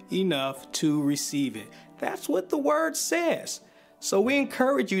room enough to receive it. That's what the word says. So we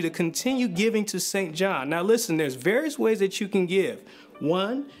encourage you to continue giving to St. John. Now listen, there's various ways that you can give.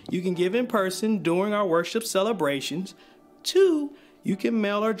 1, you can give in person during our worship celebrations. 2, you can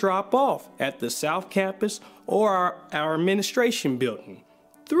mail or drop off at the South Campus or our administration building.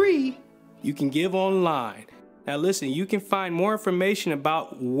 3, you can give online. Now listen, you can find more information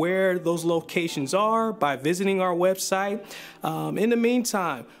about where those locations are by visiting our website. In the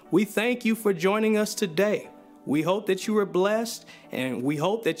meantime, we thank you for joining us today. We hope that you were blessed, and we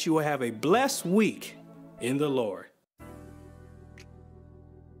hope that you will have a blessed week in the Lord.